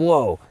 You're like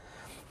whoa.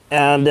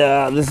 And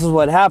this is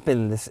what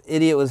happened. This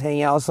idiot was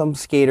hanging out with some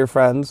skater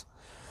friends.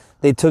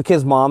 They took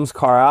his mom's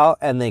car out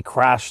and they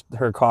crashed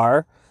her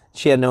car.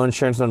 She had no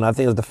insurance, no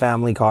nothing. It was the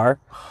family car.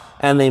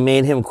 And they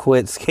made him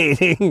quit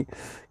skating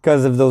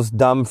because of those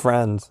dumb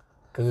friends.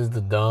 Because it's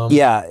the dumb?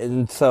 Yeah,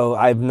 and so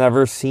I've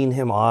never seen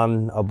him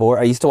on a board.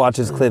 I used to watch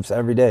his clips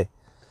every day.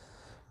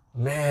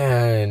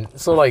 Man.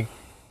 So, like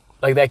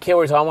that kid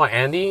we're talking about,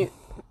 Andy?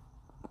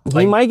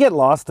 He might get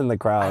lost in the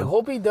crowd. I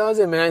hope he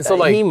doesn't, man. So,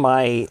 like, he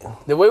might.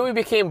 The way we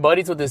became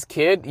buddies with this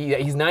kid,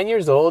 he's 9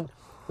 years old.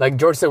 Like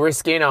George said, we're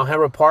skating out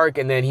Alhambra Park,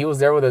 and then he was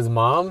there with his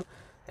mom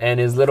and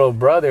his little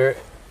brother.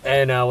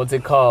 And what's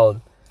it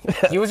called?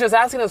 He was just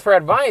asking us for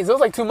advice. It was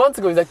like 2 months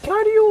ago. He's like,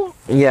 can you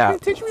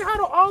teach me how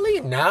to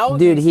ollie? Now?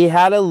 Dude, he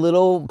had a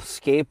little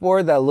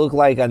skateboard that looked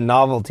like a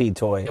novelty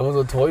toy. It was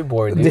a toy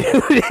board, dude.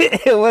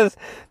 It was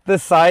the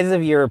size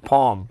of your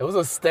palm. It was a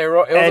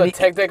steroid. It was a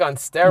tech deck on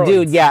steroids.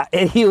 Dude, yeah,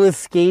 and he was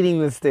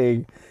skating this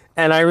thing.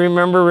 And I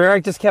remember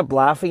Rick just kept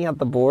laughing at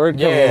the board.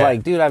 Because I was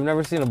like, dude, I've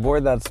never seen a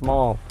board that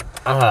small.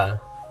 Uh-huh.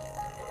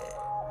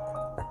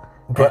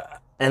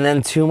 And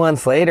then 2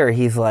 months later,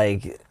 he's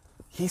like...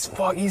 He's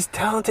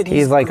talented.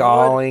 He's like good.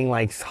 ollieing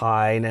like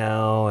high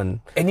now,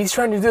 and he's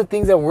trying to do the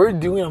things that we're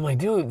doing. I'm like,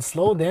 dude,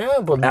 slow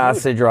down. But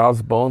acid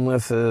drops,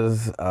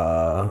 bonelesses.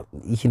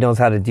 He knows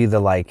how to do the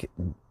like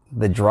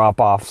the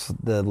drop-offs,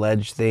 the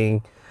ledge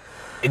thing.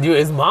 Dude,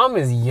 his mom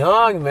is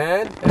young,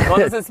 man. His mom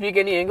doesn't speak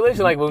any English.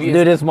 Like,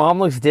 dude, his mom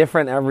looks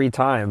different every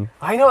time.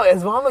 I know,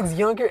 his mom looks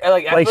younger.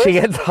 Like first, she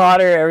gets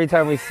hotter every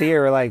time we see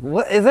her. We're like,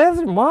 what? Is that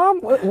his mom?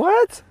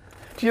 What?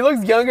 She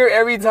looks younger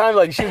every time.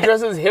 Like, she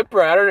dresses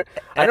hipper. I don't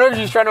know if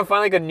she's trying to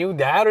find like a new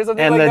dad or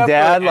something. And like the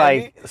that dad,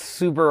 like,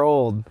 super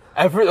old.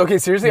 Okay,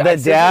 seriously. The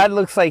dad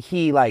looks like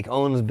he like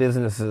owns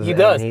businesses. He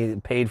does. And he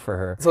paid for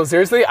her. So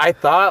seriously, I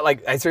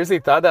seriously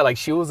thought that like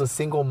she was a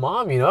single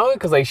mom, you know,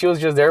 because like she was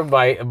just there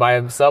by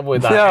himself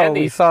with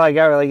Andy. We saw that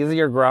guy. We're like, is it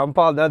your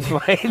grandpa? That's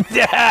my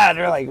dad.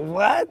 We're like,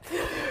 what?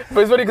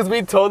 But it's funny because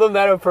we told him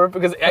that on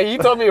purpose. Because he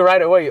told me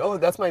right away, oh,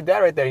 that's my dad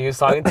right there. And he was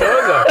talking to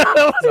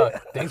us. So,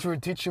 thanks for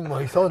teaching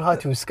my son how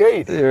to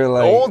skate. You're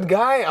like, old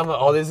guy. I'm like,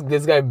 oh,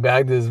 this guy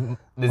bagged this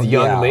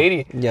young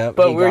lady. Yeah,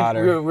 but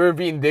we're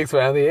being dicks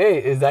for Andy.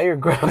 Hey, is that your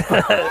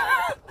grandpa?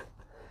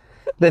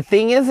 The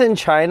thing is in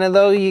China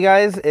though, you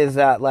guys, is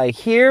that like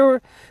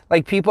here,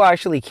 like people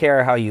actually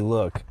care how you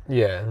look.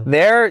 Yeah.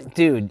 There,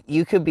 dude,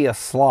 you could be a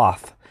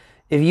sloth.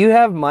 If you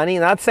have money,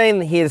 not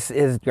saying his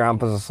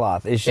grandpa's a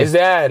sloth. It's just his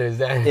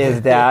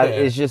dad.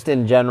 It's just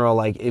in general,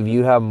 like if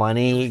you have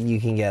money,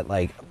 you can get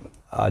like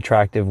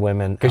attractive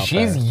women. Because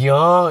she's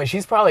young.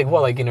 She's probably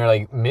what, like in her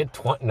like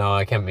mid-20s? No,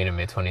 I can't mean in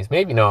mid-20s.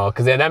 Maybe no,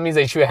 because that means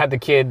that she would have the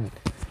kid.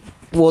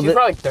 Well, she's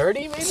probably like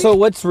 30, maybe. So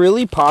what's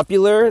really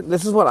popular?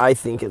 This is what I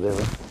think it is,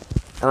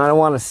 and I don't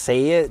want to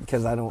say it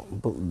because I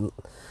don't.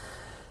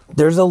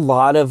 There's a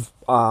lot of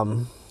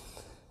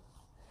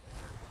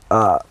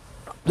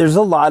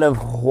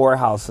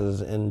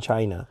whorehouses in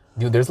China.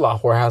 Dude, there's a lot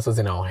of whorehouses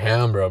in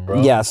Alhambra,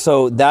 bro. Yeah,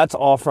 so that's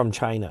all from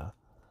China.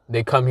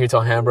 They come here to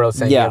Alhambra,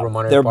 San Diego,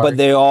 Monterey Park. But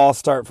they all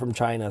start from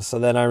China. So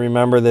then I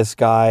remember this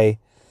guy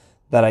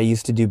that I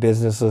used to do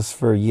business with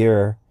for a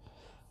year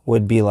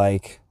would be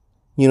like,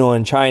 you know,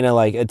 in China,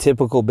 like a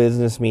typical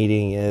business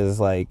meeting is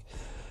like,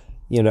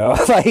 you know,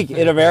 like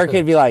in America,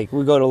 it'd be like,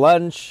 we go to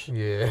lunch.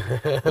 Yeah.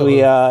 We,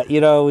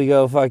 we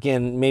go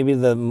fucking maybe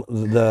the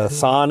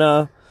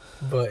sauna.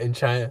 But in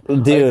China,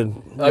 dude,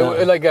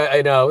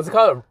 I know what's it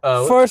called?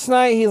 First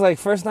night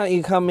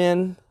you come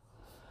in,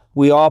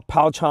 we all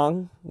pao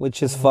chang,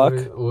 which is fuck.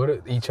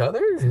 What each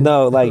other?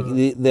 No, like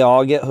they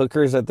all get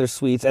hookers at their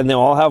suites, and they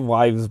all have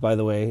wives. By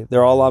the way,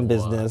 they're all on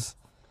business,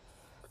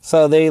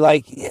 so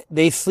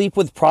they sleep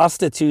with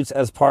prostitutes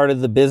as part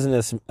of the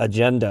business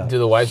agenda. Do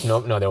the wives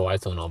know? No, their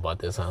wives don't know about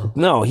this, huh?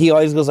 No, he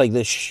always goes like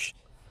this. Shh.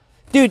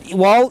 Dude,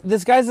 well,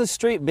 this guy's a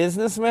straight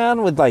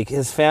businessman with like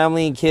his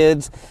family and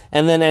kids,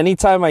 and then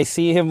anytime I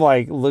see him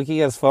like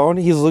looking at his phone,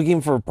 he's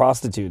looking for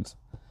prostitutes.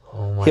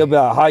 Oh my! He'll be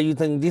like, "How you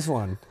think this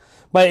one?"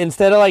 But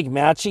instead of like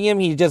matching him,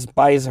 he just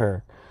buys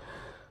her.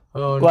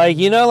 Oh, like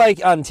you know,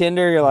 like on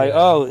Tinder, you're like,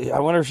 "Oh, I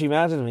wonder if she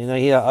matches me."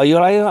 Like, yeah, oh, you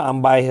like her?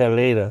 I'm buy her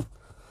later.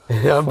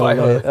 I'm buy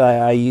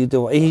her. You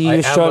do.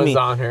 He showed me.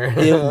 Her.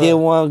 They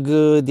want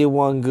good.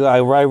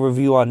 I write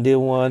review on this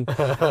one.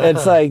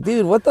 It's like,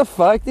 dude, what the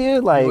fuck,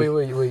 dude? Like,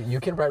 wait. You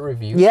can write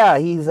reviews? Yeah,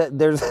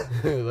 there's.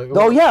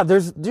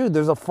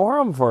 There's a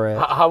forum for it.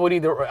 How would he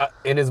do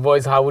in his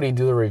voice? How would he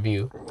do the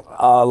review?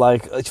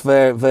 Like it's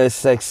very very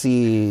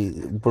sexy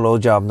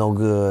blowjob, no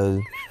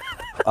good.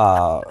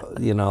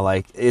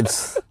 Like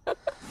it's.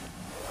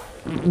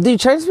 Dude,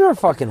 Chinese people are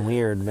fucking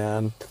weird,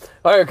 man.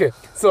 All right, okay.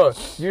 So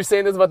you're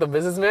saying this about the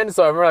businessman.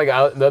 So I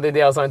remember, the other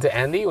day I was talking to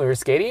Andy when we were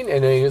skating,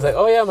 and then he was like,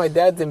 "Oh yeah, my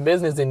dad's in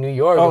business in New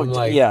York." Oh, I'm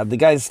like, yeah, the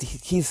guy's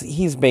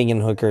he's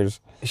banging hookers.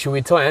 Should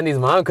we tell Andy's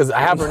mom? Because I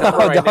have her number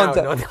right now.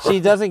 No. She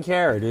doesn't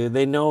care, dude.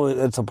 They know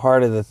it's a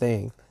part of the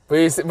thing.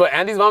 But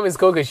Andy's mom is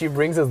cool because she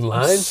brings us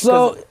lunch.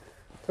 So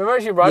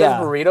remember, she brought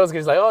us burritos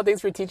because she's like, "Oh,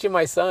 thanks for teaching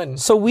my son."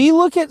 So we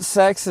look at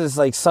sex as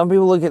like some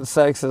people look at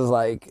sex as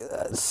like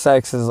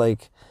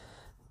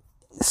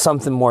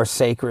something more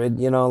sacred,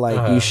 you know,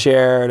 like you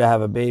share to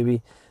have a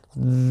baby.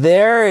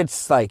 There,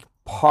 it's like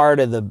part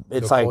of the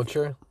like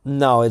culture.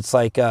 No, it's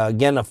like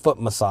getting a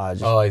foot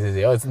massage. Oh,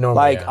 it's normal.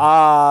 Like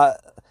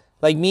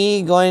like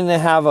me going to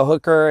have a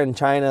hooker in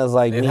China is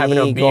like and me having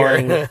a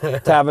beer. going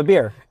to have a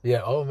beer.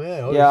 Yeah. Oh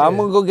man. Yeah, shit. I'm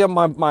gonna go get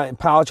my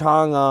pao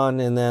chang on,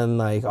 and then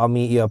like I'll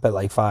meet you up at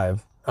like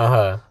 5.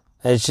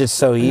 It's just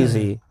so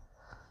easy.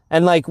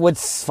 And like,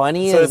 what's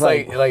funny is it's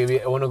like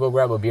if I want to go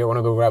grab a beer, want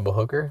to go grab a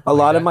hooker. A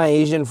lot of my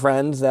Asian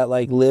friends that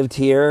like lived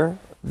here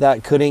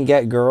that couldn't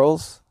get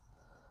girls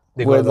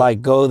would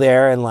like go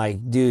there and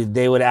like, dude,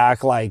 they would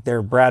act like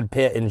they're Brad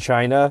Pitt in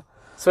China.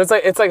 So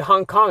it's like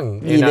Hong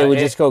Kong. They would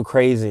just go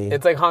crazy.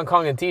 It's like Hong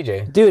Kong and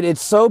TJ. Dude,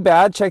 it's so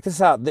bad. Check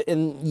this out.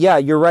 And yeah,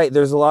 you're right.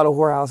 There's a lot of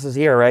whorehouses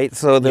here, right?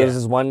 So there's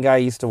this one guy I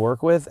used to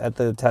work with at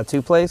the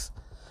tattoo place,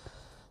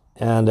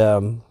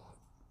 and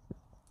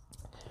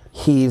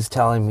he's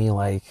telling me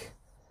like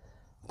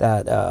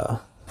that.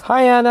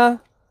 Hi,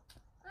 Anna.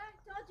 Hi,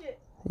 George.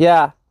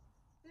 Yeah.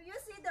 Do you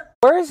see the?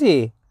 Where is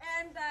he?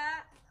 And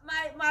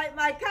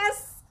my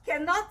cars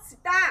cannot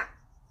start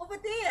over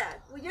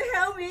there. Will you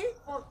help me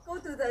or go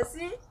to the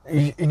sea?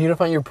 You need to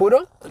find your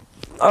poodle?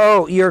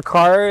 Oh, your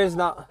car is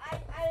not.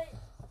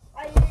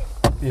 I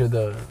You're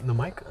the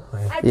mic.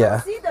 I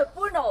don't see the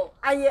poodle.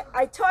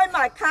 I turn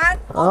my car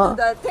go to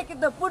the take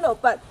the Bruno,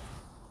 but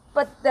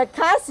the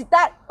car is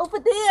that over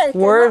there.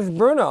 Where's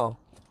Bruno?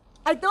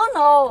 I don't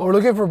know. We're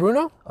looking for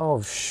Bruno?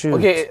 Oh, shoot.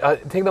 Okay,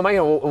 take the mic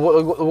and we'll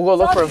go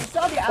look for him.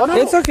 Sorry,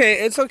 It's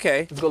okay. It's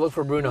okay. Let's go look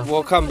for Bruno.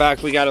 We'll come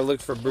back. We got to look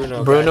for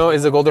Bruno. Bruno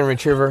is a golden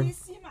retriever. You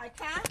see my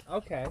car?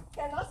 Okay.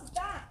 Cannot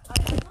start.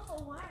 I don't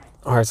know why.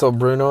 All right, so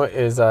Bruno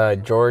is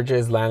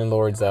George's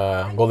landlord's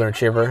golden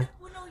retriever.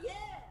 Bruno, yeah.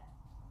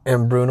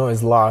 And Bruno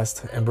is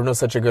lost. And Bruno's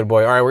such a good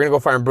boy. All right, we're going to go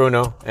find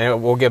Bruno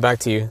and we'll get back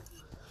to you.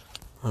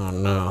 Oh,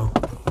 no.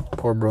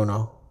 Poor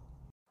Bruno.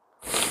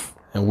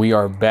 And we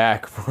are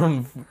back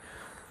from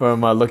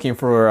looking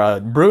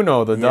for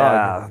Bruno, the dog.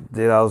 Yeah,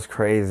 dude, that was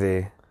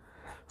crazy.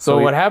 So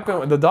what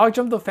happened? The dog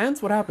jumped the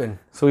fence? What happened?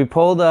 So we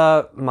pulled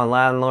up. My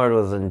landlord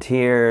was in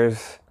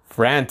tears.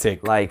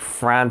 Frantic. Like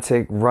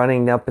frantic,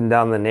 running up and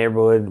down the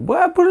neighborhood.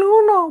 Where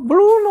Bruno?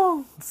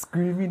 Bruno?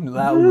 Screaming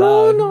loud.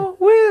 Bruno?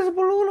 Where's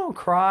Bruno?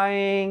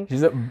 Crying.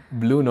 She's a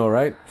Bruno,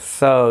 right?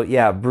 So,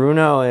 yeah,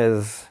 Bruno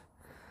is...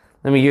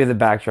 Let me give you the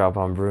backdrop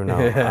on Bruno.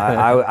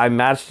 I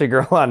matched a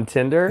girl on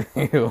Tinder,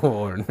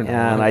 and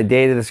I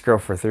dated this girl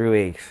for 3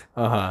 weeks.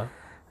 Uh-huh.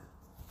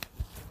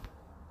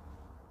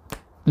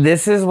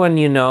 This is when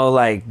you know,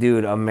 like,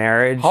 dude, a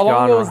marriage... How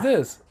long ago was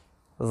this?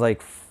 It was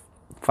like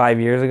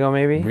 5 years ago,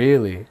 maybe.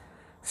 Really?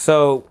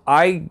 So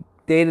I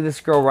dated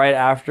this girl right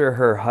after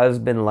her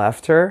husband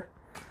left her.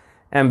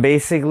 And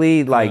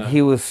basically, like,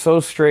 he was so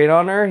straight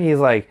on her. He's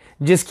like,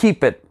 just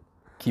keep it.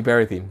 Keep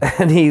everything.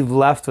 And he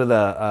left with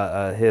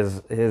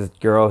his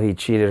girl he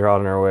cheated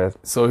on her with.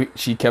 So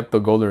she kept the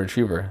golden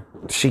retriever.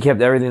 She kept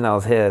everything that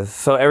was his.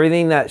 So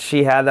everything that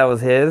she had that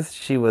was his,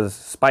 she was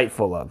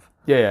spiteful of.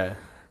 Yeah.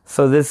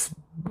 So this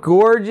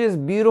gorgeous,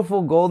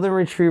 beautiful golden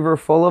retriever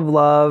full of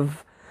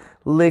love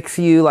licks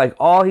you. Like,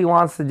 all he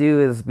wants to do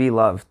is be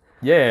loved.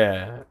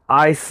 Yeah.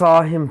 I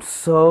saw him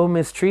so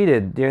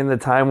mistreated during the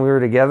time we were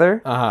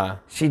together. Uh-huh.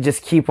 She'd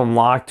just keep him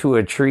locked to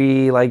a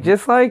tree, like,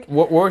 just like...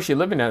 Where was she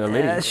living at, the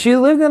lady? She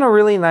lived in a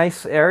really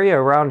nice area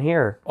around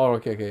here. Oh,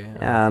 okay.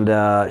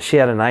 And she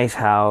had a nice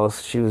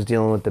house. She was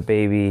dealing with the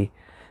baby.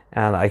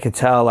 And I could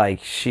tell,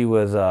 like, she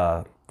was...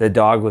 the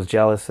dog was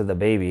jealous of the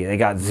baby. They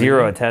got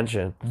zero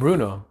attention.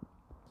 Bruno.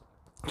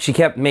 She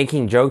kept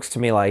making jokes to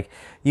me like,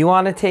 you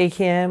want to take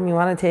him? You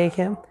want to take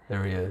him?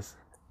 There he is.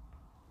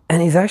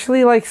 And he's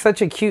actually like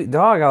such a cute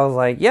dog. I was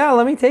like, yeah,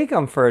 let me take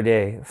him for a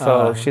day.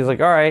 So she's like,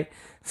 all right.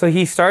 So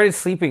he started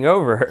sleeping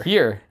over.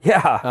 Here?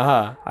 Yeah.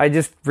 Uh-huh. I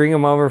just bring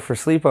him over for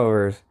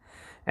sleepovers.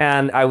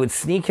 And I would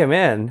sneak him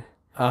in.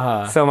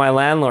 Uh-huh. So my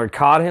landlord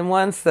caught him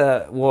once,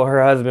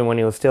 her husband, when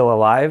he was still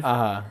alive.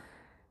 Uh-huh.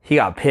 He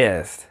got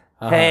pissed.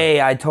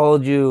 Hey, I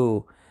told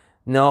you,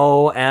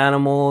 no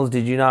animals.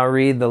 Did you not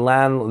read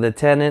the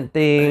tenant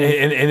thing?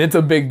 And it's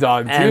a big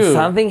dog, too. And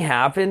something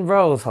happened,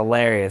 bro. It was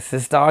hilarious.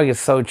 This dog is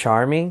so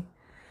charming.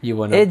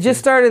 It just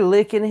started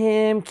licking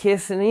him,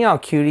 kissing. You know how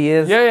cute he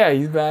is? Yeah,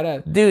 he's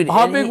badass. Dude,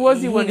 how big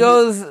was he when he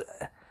goes...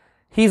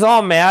 He's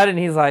all mad, and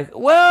he's like,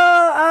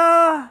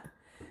 well,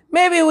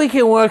 maybe we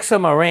can work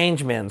some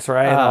arrangements,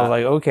 right? And I was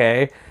like,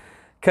 okay.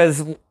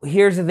 Because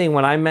here's the thing.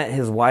 When I met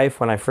his wife,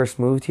 when I first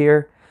moved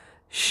here,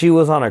 she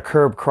was on a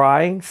curb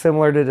crying,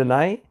 similar to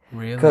tonight.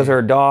 Really? Because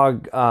her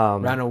dog...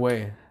 ran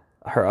away.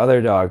 Her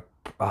other dog,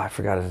 I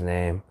forgot his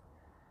name.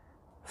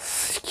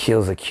 He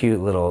was a cute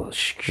little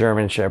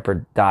German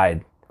Shepherd,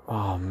 died.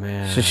 Oh,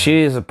 man. So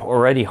she is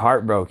already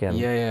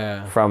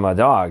heartbroken from a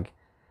dog.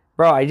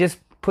 Bro, I just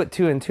put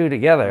 2 and 2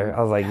 together.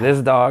 I was like,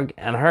 this dog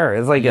and her.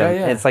 It's like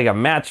it's like a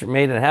match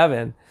made in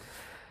heaven.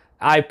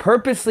 I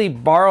purposely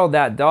borrowed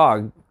that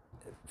dog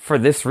for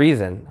this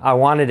reason. I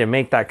wanted to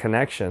make that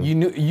connection. You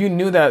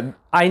knew that.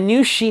 I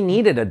knew she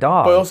needed a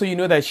dog. But also you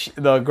knew that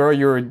the girl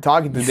you were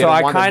talking to didn't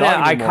want the dog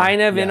anymore. I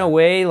kind of in a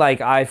way,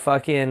 like, I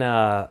fucking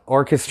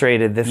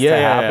orchestrated this to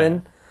happen.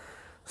 Yeah.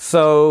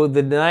 So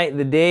the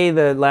day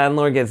the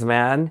landlord gets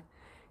mad,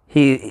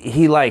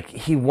 he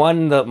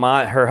won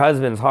her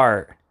husband's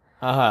heart.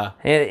 Uh-huh.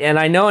 And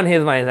I know in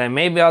his mind, like,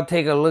 maybe I'll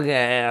take a look at it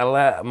and I'll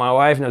let my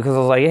wife know, because I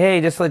was like, hey,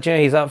 just to let you know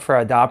he's up for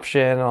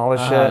adoption and all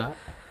this shit.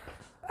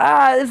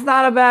 It's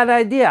not a bad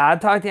idea. I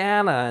talked to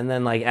Anna, and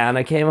then like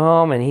Anna came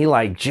home and he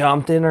like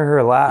jumped into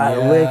her lap,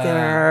 licking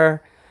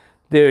her.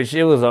 Dude,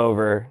 it was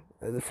over.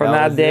 From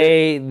that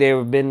day,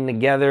 they've been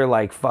together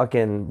like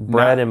fucking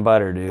bread and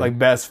butter, dude. Like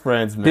best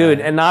friends, man.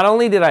 Dude, and not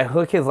only did I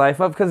hook his life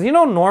up, because you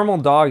know normal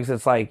dogs,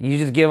 it's like you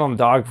just give them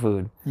dog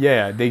food.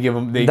 Yeah, they give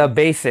him the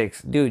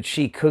basics. Dude,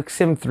 she cooks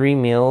him 3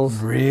 meals.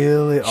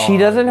 Really? She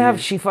doesn't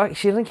have. She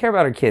doesn't care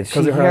about her kids.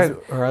 Because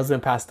her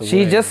husband passed away.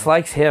 She just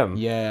likes him.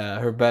 Yeah,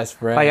 her best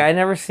friend. Like, I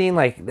never seen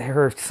like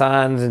her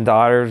sons and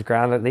daughters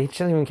grounded. She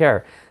doesn't even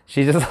care.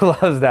 She just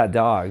loves that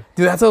dog.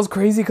 Dude, that sounds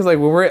crazy, because like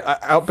when we're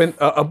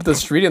up the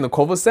street in the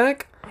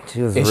cul-de-sac,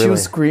 she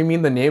was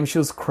screaming the name. She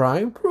was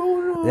crying,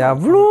 Bruno. Yeah,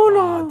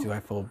 Bruno. Oh, dude, I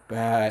feel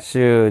bad.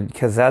 Dude,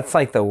 because that's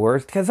like the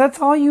worst. Because that's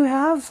all you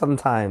have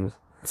sometimes.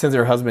 Since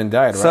her husband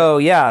died, right? So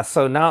yeah,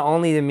 so not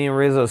only did me and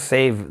Rizzo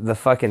save the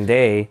fucking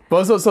day,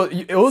 but so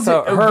it was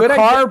so a good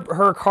idea.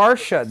 her car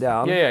shut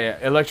down. Yeah.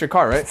 Electric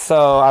car, right?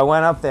 So I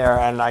went up there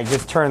and I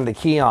just turned the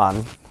key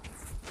on.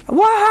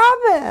 What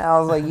happened? I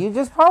was like, you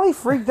just probably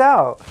freaked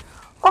out.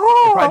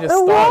 Oh, probably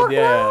just stalled,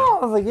 yeah. out.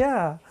 I was like,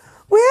 yeah.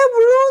 We have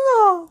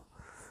Bruno.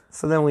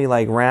 So then we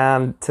like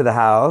ran to the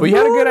house. But you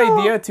had a good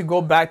idea to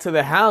go back to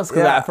the house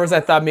because at first I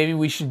thought maybe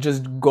we should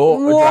just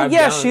go. Drive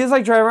down. She was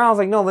like driving around. I was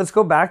like, no, let's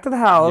go back to the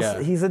house.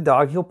 Yeah. He's a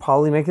dog. He'll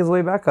probably make his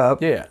way back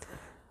up. Yeah.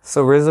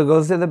 So Rizzo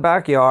goes to the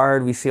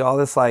backyard. We see all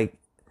this like,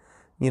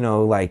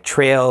 like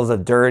trails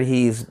of dirt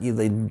he's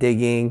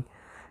digging.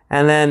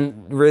 And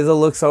then Rizzo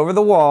looks over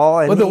the wall.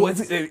 And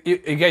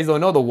you guys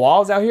don't know the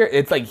walls out here.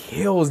 It's like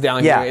hills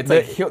down here. It's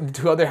like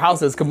two other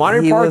houses.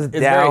 Monterey Park is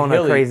down very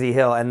hilly. a crazy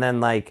hill, and then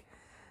like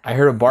I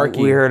heard a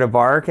barking. We heard a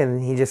bark,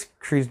 and he just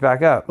cruised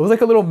back up. It was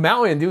like a little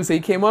mountain, dude. So he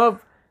came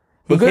up.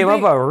 He came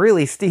up a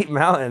really steep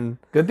mountain.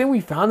 Good thing we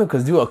found him,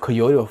 because dude, a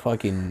coyote will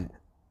fucking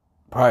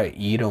probably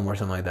eat him or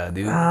something like that,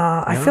 dude.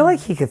 I feel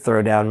like he could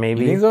throw down,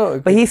 maybe. You think so?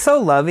 But he's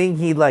so loving,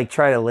 he'd like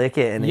try to lick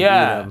it and eat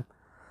him.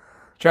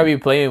 Try to be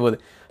playing with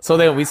it. So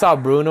then we saw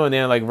Bruno, and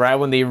then like right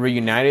when they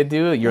reunited,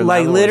 dude, you're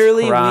like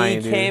literally crying,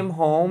 we dude. came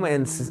home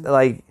and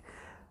like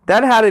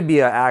that had to be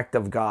an act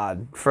of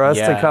God for us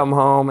to come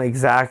home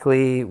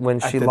exactly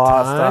when she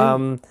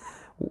lost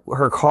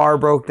her car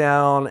broke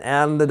down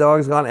and the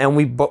dog's gone, and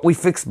we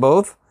fixed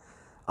both.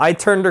 I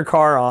turned her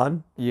car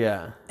on.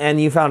 Yeah.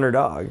 And you found her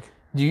dog.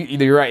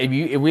 You're right.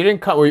 If we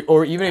didn't come,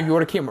 or even if you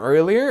would have came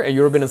earlier and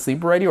you would have been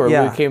asleep already, or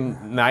we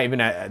came not even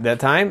at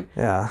that time,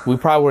 we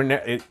probably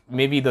wouldn't.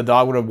 Maybe the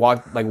dog would have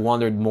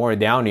wandered more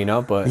down,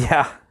 But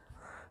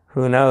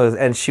who knows?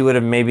 And she would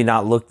have maybe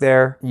not looked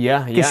there.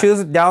 Yeah, because she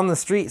was down the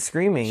street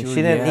screaming. She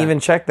didn't even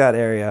check that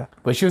area.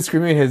 But she was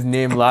screaming his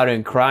name loud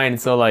and crying.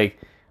 So like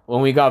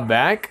when we got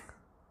back,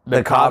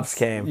 the cops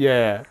came.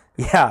 Yeah.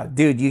 Yeah,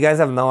 dude, you guys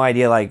have no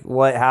idea like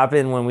what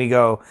happened when we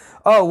go,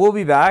 oh, we'll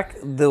be back.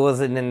 There was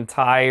an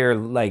entire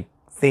like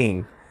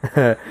thing.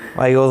 Like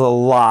it was a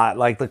lot.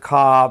 Like the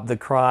cop, the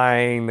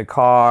crying, the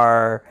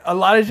car, a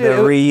lot of shit.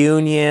 The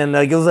reunion.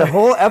 Like it was a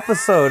whole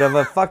episode of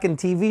a fucking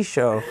TV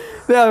show.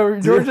 Yeah,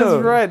 George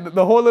is right.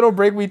 The whole little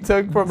break we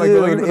took from like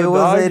going to the dog. It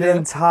was an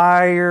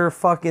entire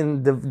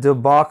fucking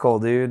debacle,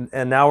 dude.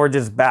 And now we're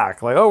just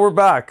back. Like, oh, we're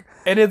back.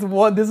 And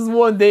this is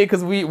one day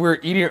because we're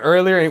eating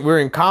earlier, and we're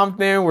in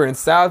Compton, we're in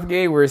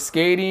Southgate, we're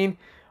skating.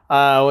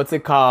 What's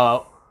it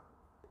called?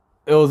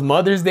 It was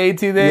Mother's Day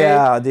today.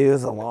 Yeah, dude, it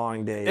was a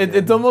long day.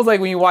 It's almost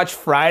like when you watch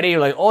Friday, you're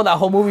like, oh, that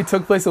whole movie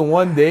took place in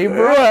one day,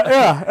 bro.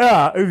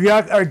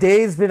 Yeah. Our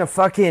day's been a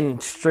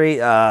fucking straight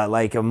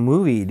like a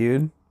movie,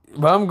 dude.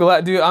 But I'm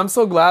glad, dude. I'm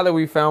so glad that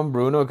we found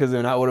Bruno, because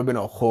then that would have been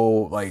a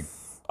whole like.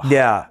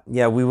 Yeah,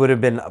 we would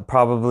have been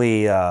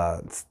probably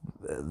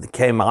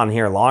came on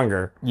here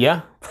longer.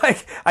 Yeah,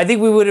 like I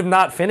think we would have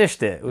not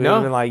finished it. We would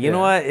have been like, you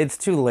know what, it's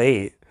too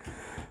late.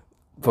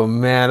 But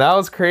man, that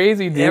was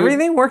crazy, dude.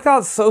 Everything worked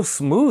out so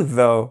smooth,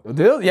 though.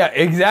 Dude, yeah,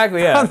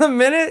 exactly. Yeah. On the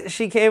minute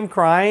she came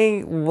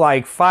crying,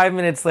 like 5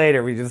 minutes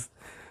later, we just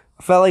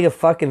felt like a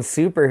fucking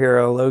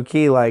superhero, low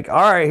key. Like,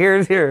 all right,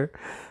 here's here.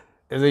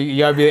 You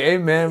gotta be, hey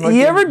man.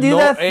 You ever do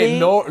that thing?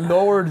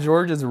 Lower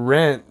George's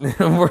rent.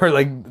 We're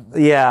like,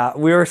 yeah,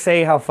 we were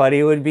saying how funny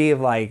it would be if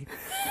like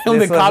when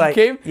the cop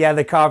came. Yeah,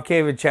 the cop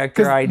came and checked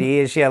her ID,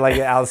 and she had like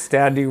an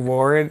outstanding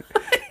warrant,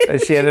 and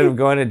she ended up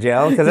going to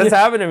jail. Because that's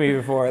happened to me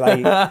before.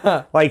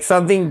 Like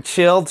something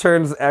chill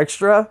turns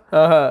extra.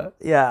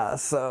 Yeah.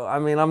 So I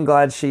mean, I'm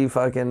glad she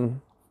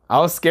fucking. I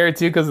was scared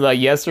too, because like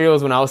yesterday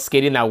was when I was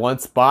skating that one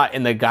spot,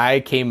 and the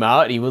guy came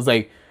out and he was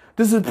like,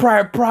 this is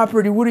private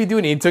property. What are you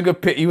doing? And he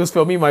took he was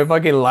filming my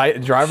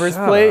fucking driver's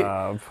plate,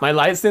 my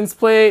license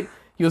plate.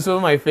 He was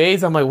filming my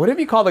face. I'm like, what if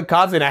you call the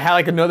cops? And I had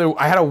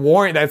I had a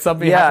warrant that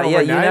something happened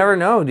overnight. Yeah, you never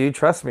know, dude.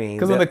 Trust me.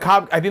 Because when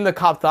I think the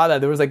cop thought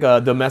that there was like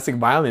a domestic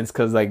violence,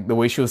 because like the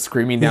way she was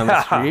screaming down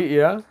the street.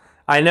 Yeah,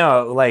 I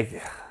know.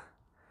 Like,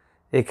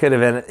 it could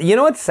have been. You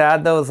know what's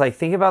sad though is like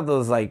think about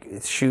those like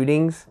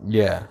shootings.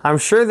 Yeah, I'm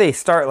sure they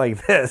start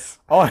like this.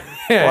 Oh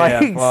yeah,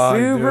 like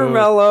super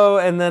mellow,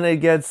 and then it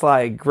gets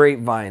like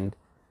grapevine.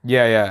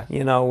 Yeah.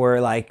 You know, where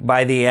like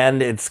by the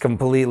end it's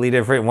completely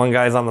different. One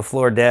guy's on the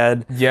floor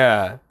dead.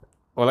 Yeah.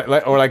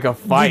 Or like a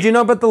fight. Did you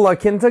know about the La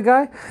Quinta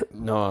guy?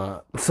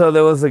 No. So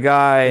there was a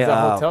guy. Is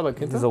that Hotel La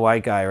Quinta? He's a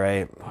white guy,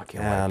 right? Fucking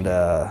and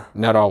white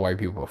not all white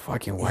people.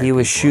 Fucking white. He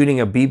was shooting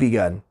a BB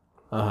gun.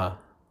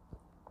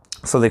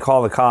 So they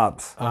call the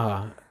cops.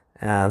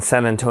 And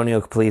San Antonio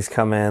police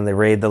come in. They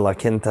raid the La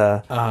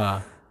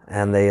Quinta.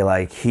 And they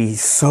like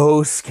he's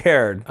so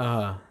scared.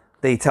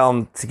 They tell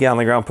him to get on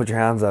the ground, put your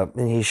hands up,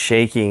 and he's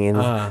shaking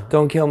and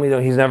don't kill me.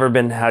 He's never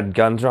had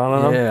guns drawn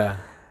on him. Yeah.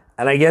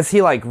 And I guess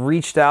he like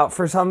reached out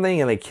for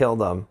something and they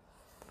killed him.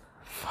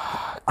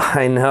 Fuck.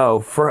 I know,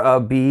 for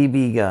a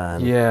BB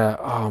gun. Yeah.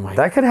 Oh my.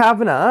 That could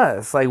happen to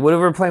us. Like, what if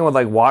we're playing with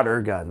like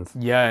water guns?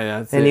 Yeah,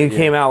 that's and you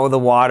came out with a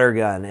water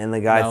gun, and the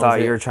guy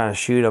thought you were trying to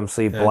shoot him,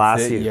 so he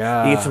blasts you.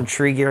 Yeah. You get some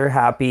trigger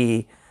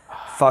happy,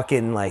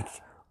 fucking like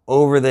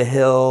over the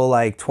hill,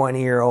 like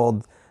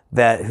 20-year-old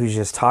vet who's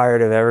just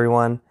tired of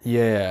everyone.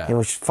 Yeah. He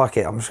was fuck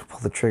it. I'm just gonna pull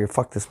the trigger.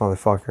 Fuck this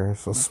motherfucker.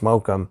 So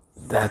smoke him.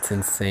 That's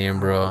insane,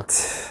 bro.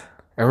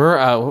 I remember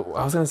I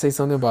was gonna say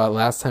something about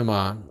last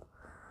time.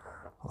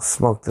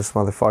 Smoke this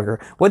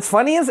motherfucker. What's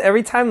funny is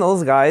every time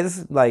those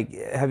guys, like,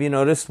 have you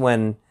noticed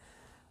when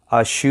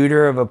a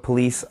shooter of a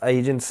police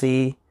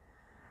agency,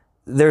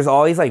 there's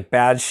always like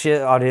bad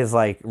shit on his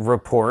like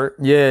report.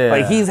 Yeah.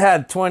 Like he's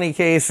had 20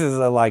 cases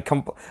of like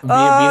being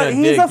a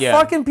he's dick, a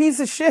fucking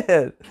piece of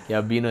shit. Yeah,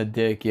 being a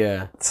dick,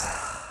 yeah.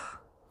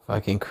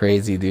 Fucking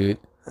crazy, dude.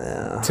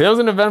 Yeah. Today was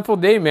an eventful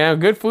day, man.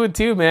 Good food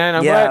too, man.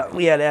 I'm glad.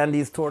 We had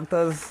Andy's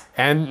tortas.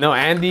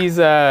 Andy's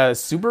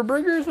Super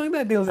Burger or something like that.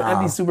 I think it was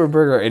Andy's Super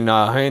Burger in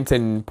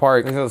Huntington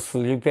Park. This was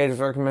Felipe's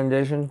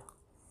recommendation.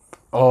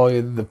 Oh,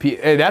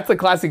 that's a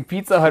classic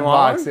Pizza Hut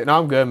box. No,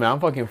 I'm good, man. I'm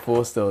fucking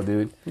full still,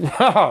 dude.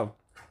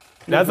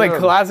 That's like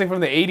classic from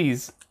the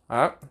 80s.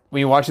 When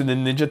you watching the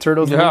Ninja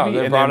Turtles movie,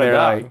 and then they're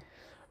like,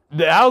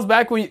 that was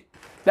back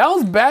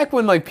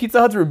when like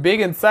Pizza Huts were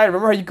big inside.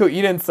 Remember how you could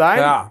eat inside?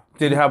 Yeah.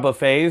 Did it have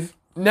buffets?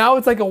 Now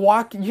it's like a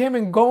walk. You can't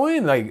even go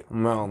in. Like,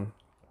 no.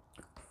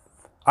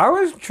 I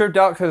was tripped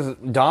out because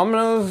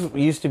Domino's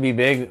used to be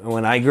big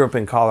when I grew up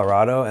in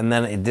Colorado, and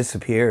then it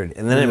disappeared,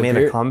 and then it made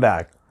a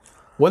comeback.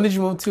 When did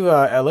you move to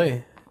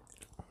LA?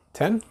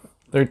 10?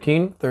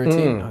 13?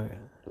 13. Okay.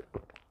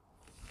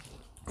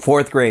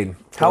 4th grade.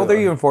 How old are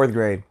you in 4th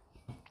grade?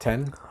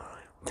 10?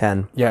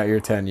 10. Yeah,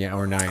 you're 10, yeah,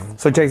 or 9.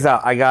 So check this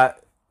out.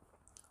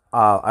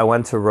 I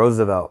went to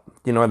Roosevelt. Do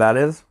you know where that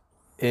is?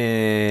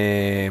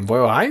 In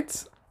Boyle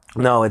Heights?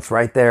 No, it's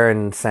right there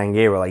in San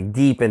Gabriel, like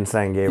deep in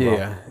San Gabriel.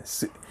 Yeah.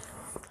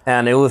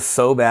 And it was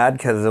so bad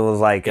because it was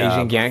like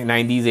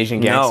 90s Asian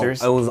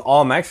gangsters? No, it was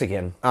all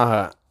Mexican.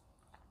 Uh-huh.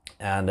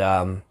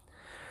 And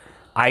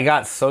I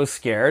got so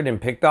scared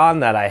and picked on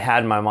that I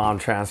had my mom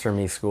transfer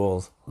me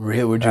schools.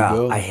 Really? Where'd you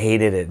go? I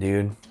hated it,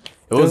 dude.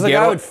 There was a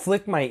guy who would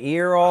flick my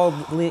ear all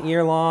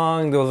year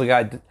long. There was a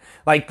guy,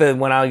 like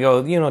when I would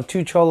go,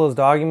 2 cholos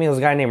dogging me, there was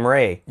a guy named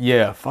Ray.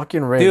 Yeah,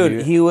 fucking Ray,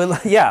 dude. He would,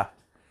 yeah.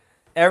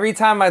 Every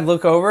time I'd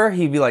look over,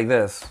 he'd be like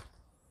this.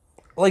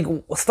 Like,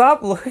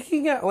 stop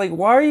looking at, like,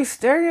 why are you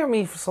staring at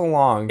me for so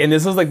long? And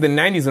this was like the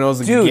 90s when I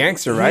was a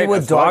gangster, right? He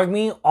would dog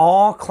me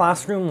all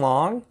classroom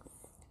long.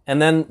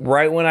 And then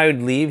right when I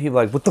would leave, he'd be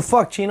like, what the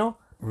fuck, Chino?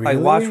 Really?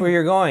 Like, watch where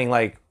you're going.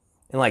 Like,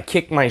 and like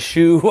kick my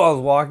shoe while I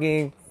was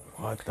walking.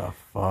 What the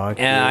fuck?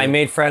 And I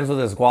made friends with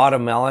this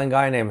Guatemalan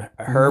guy named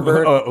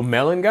Herbert. A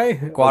melon guy?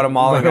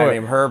 Guatemalan guy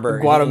named Herbert.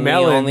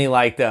 Guatemalan. He only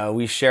liked,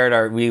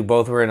 we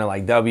both were into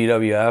like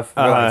WWF.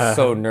 We were like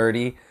so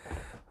nerdy.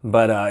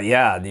 But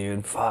yeah,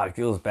 dude, fuck,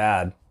 it was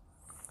bad.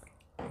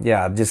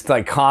 Yeah, just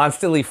like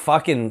constantly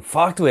fucking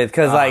fucked with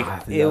because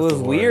like it was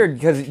weird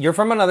because you're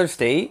from another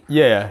state.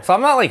 Yeah. So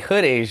I'm not like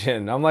hood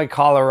Asian. I'm like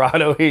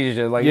Colorado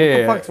Asian. Like what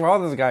the fuck's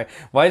wrong with this guy?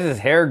 Why is his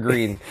hair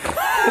green?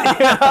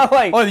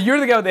 Like, oh, you're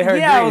the guy with the hair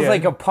green. Yeah, I was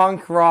like a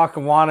punk rock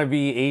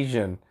wannabe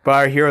Asian. But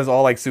our hero's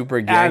all like super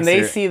gangster. And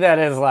they see that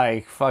as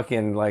like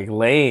fucking like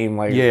lame.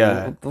 Like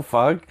what the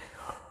fuck?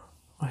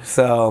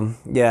 So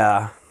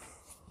yeah.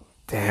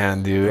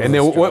 Damn, dude. And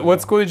then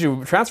what school did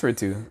you transfer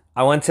to?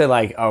 I went to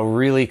like a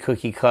really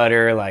cookie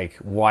cutter, like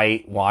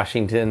white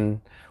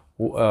Washington.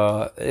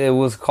 It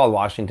was called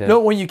Washington. No,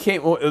 when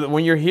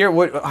you're here,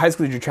 what high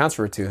school did you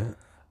transfer to?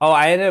 Oh,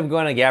 I ended up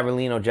going to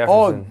Gabrielino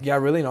Jefferson. Oh, yeah,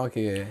 really?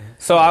 Okay. Yeah.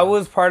 So I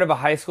was part of a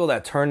high school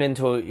that turned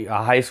into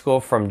a high school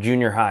from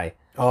junior high.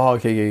 Oh,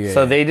 okay, yeah.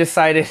 So they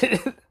decided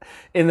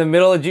in the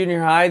middle of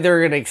junior high, they were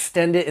going to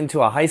extend it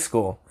into a high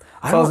school.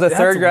 So I was the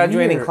third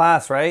graduating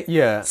class, right?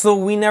 Yeah. So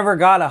we never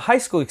got a high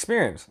school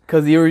experience.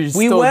 Because you were still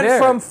We went there.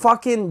 from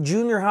fucking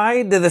junior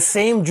high to the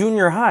same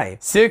junior high.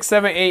 6,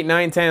 7, 8,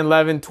 9, 10,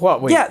 11,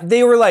 12. Wait. Yeah,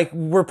 they were like,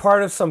 we're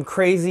part of some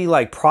crazy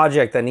like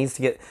project that needs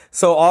to get...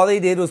 So all they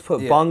did was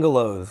put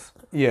bungalows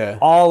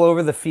all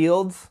over the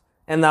fields.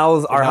 And that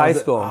was our high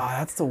school.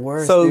 That's the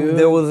worst, So dude.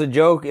 there was a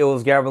joke. It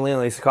was Gabrielino.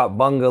 They used to call it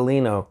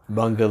Bungalino.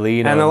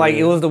 Bungalino. And they're like,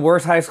 it was the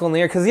worst high school in the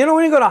year. Because you know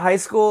when you go to high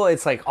school,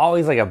 it's like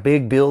always like a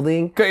big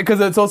building. Because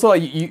it's also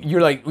like,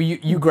 you're like,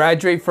 you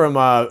graduate from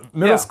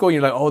middle school, and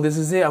you're like, oh, this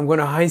is it. I'm going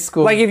to high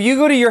school. Like if you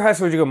go to your high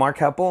school, would you go Mark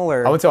Keppel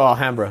or? I went to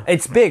Alhambra.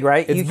 It's big,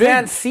 right? It's you big.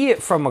 can't see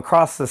it from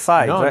across the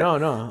sides. No,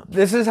 right? no.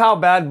 This is how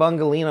bad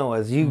Bungalino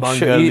was.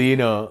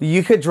 Bungalino.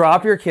 You could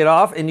drop your kid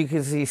off and you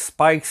could see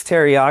Spike's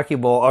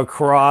Teriyaki Bowl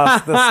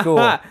across the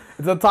school.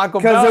 It's a Taco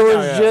Bell. Because there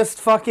was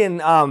just fucking,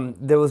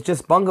 there was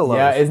just bungalows.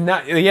 Yeah, it's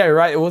not, yeah,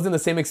 right. It wasn't the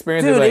same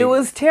experience. Dude, as like, it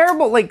was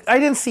terrible. Like, I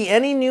didn't see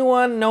any new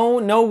one. No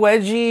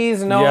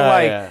wedgies.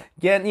 No,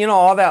 getting,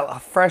 all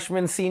that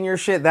freshman, senior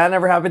shit. That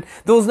never happened.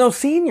 There was no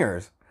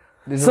seniors.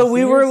 So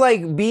we were like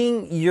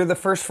you're the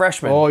first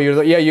freshman. Oh, you're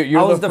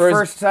I was the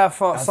first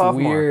sophomore.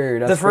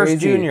 Weird. That's the first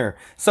crazy. junior.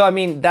 So, I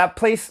mean, that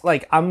place,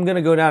 like, I'm going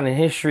to go down in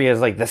history as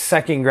like the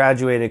second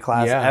graduated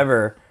class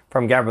ever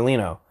from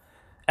Gabrielino.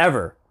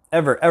 Ever.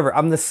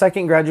 I'm the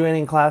second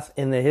graduating class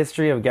in the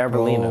history of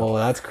Gabrielino. Oh,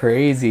 that's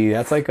crazy.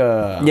 That's like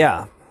a...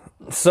 Yeah.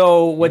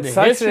 So what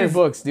sucks history is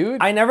books,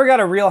 dude. I never got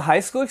a real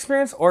high school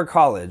experience or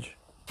college.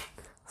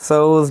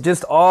 So it was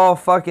just all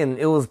fucking,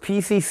 it was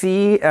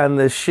PCC and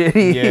the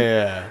shitty,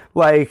 Yeah.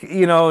 like,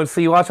 you know, so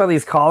you watch all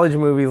these college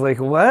movies, like,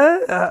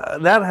 what?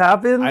 That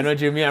happened? I know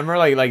what you mean. I remember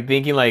like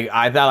thinking like,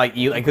 I thought like,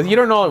 because you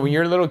don't know when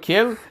you're a little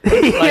kid.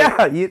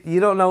 Yeah, you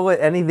don't know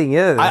what anything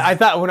is. I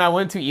thought when I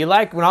went to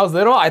ELAC, when I was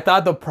little, I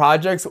thought the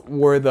projects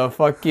were the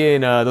fucking,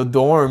 the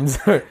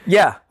dorms.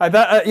 Yeah. I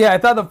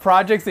thought the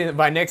projects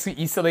by next to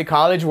East LA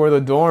College were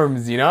the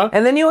dorms, you know?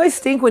 And then you always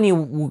think when you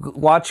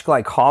watch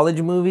like college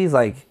movies,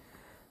 like,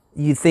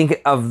 you think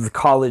of the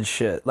college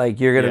shit, like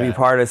you're gonna be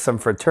part of some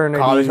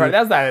fraternity. College, right?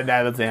 That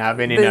doesn't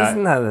happen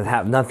in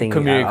nothing.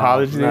 Community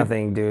college, dude?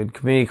 Nothing, dude.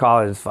 Community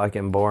college is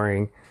fucking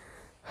boring.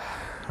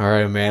 All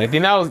right, man. I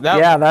think that was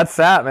that's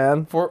that,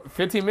 man. For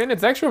 15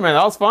 minutes extra, man.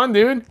 That was fun,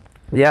 dude.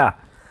 Yeah.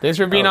 Thanks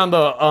for being on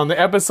the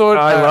episode.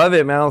 I love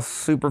it, man. It was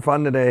super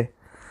fun today.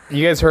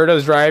 You guys heard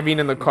us driving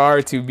in the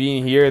car to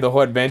being here, the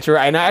whole adventure.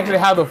 And I actually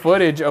have the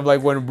footage of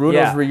like when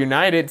Bruno's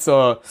reunited.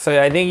 So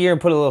I think you're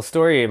gonna put a little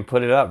story and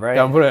put it up, right?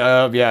 I'll put it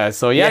up, yeah.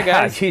 So yeah,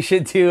 guys, you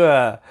should do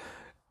a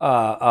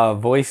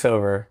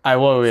voiceover. I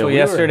will. So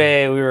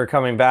yesterday we were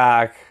coming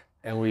back.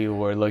 And we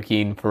were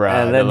looking for.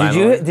 And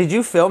then did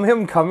you film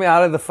him coming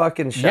out of the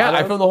fucking shadows?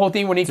 Yeah, I filmed the whole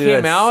thing when he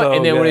came out,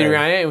 and then when he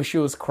ran it, she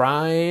was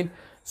crying.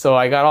 So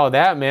I got all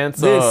that, man.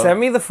 So dude, send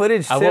me the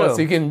footage too. I will,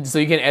 so you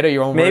can edit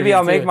your own. Maybe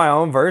I'll version make my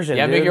own version.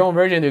 Yeah, dude. make your own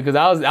version, dude,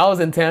 because that was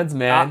intense,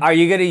 man. Are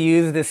you gonna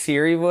use the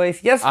Siri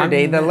voice?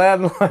 Yesterday, the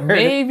landlord.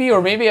 Maybe,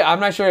 or maybe I'm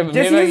not sure.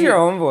 Just use your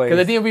own voice. Because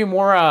I think it'll be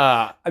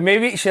more.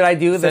 Maybe should I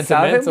do the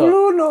sound?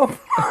 Bruno. You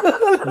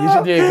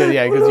should do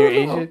it because you're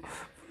Asian.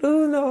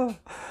 Bruno.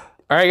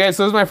 All right, guys.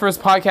 So this is my first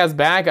podcast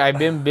back. I've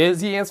been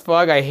busy as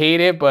fuck. I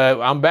hate it,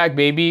 but I'm back,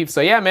 baby. So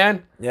yeah,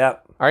 man.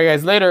 Yep. All right,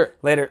 guys. Later.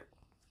 Later.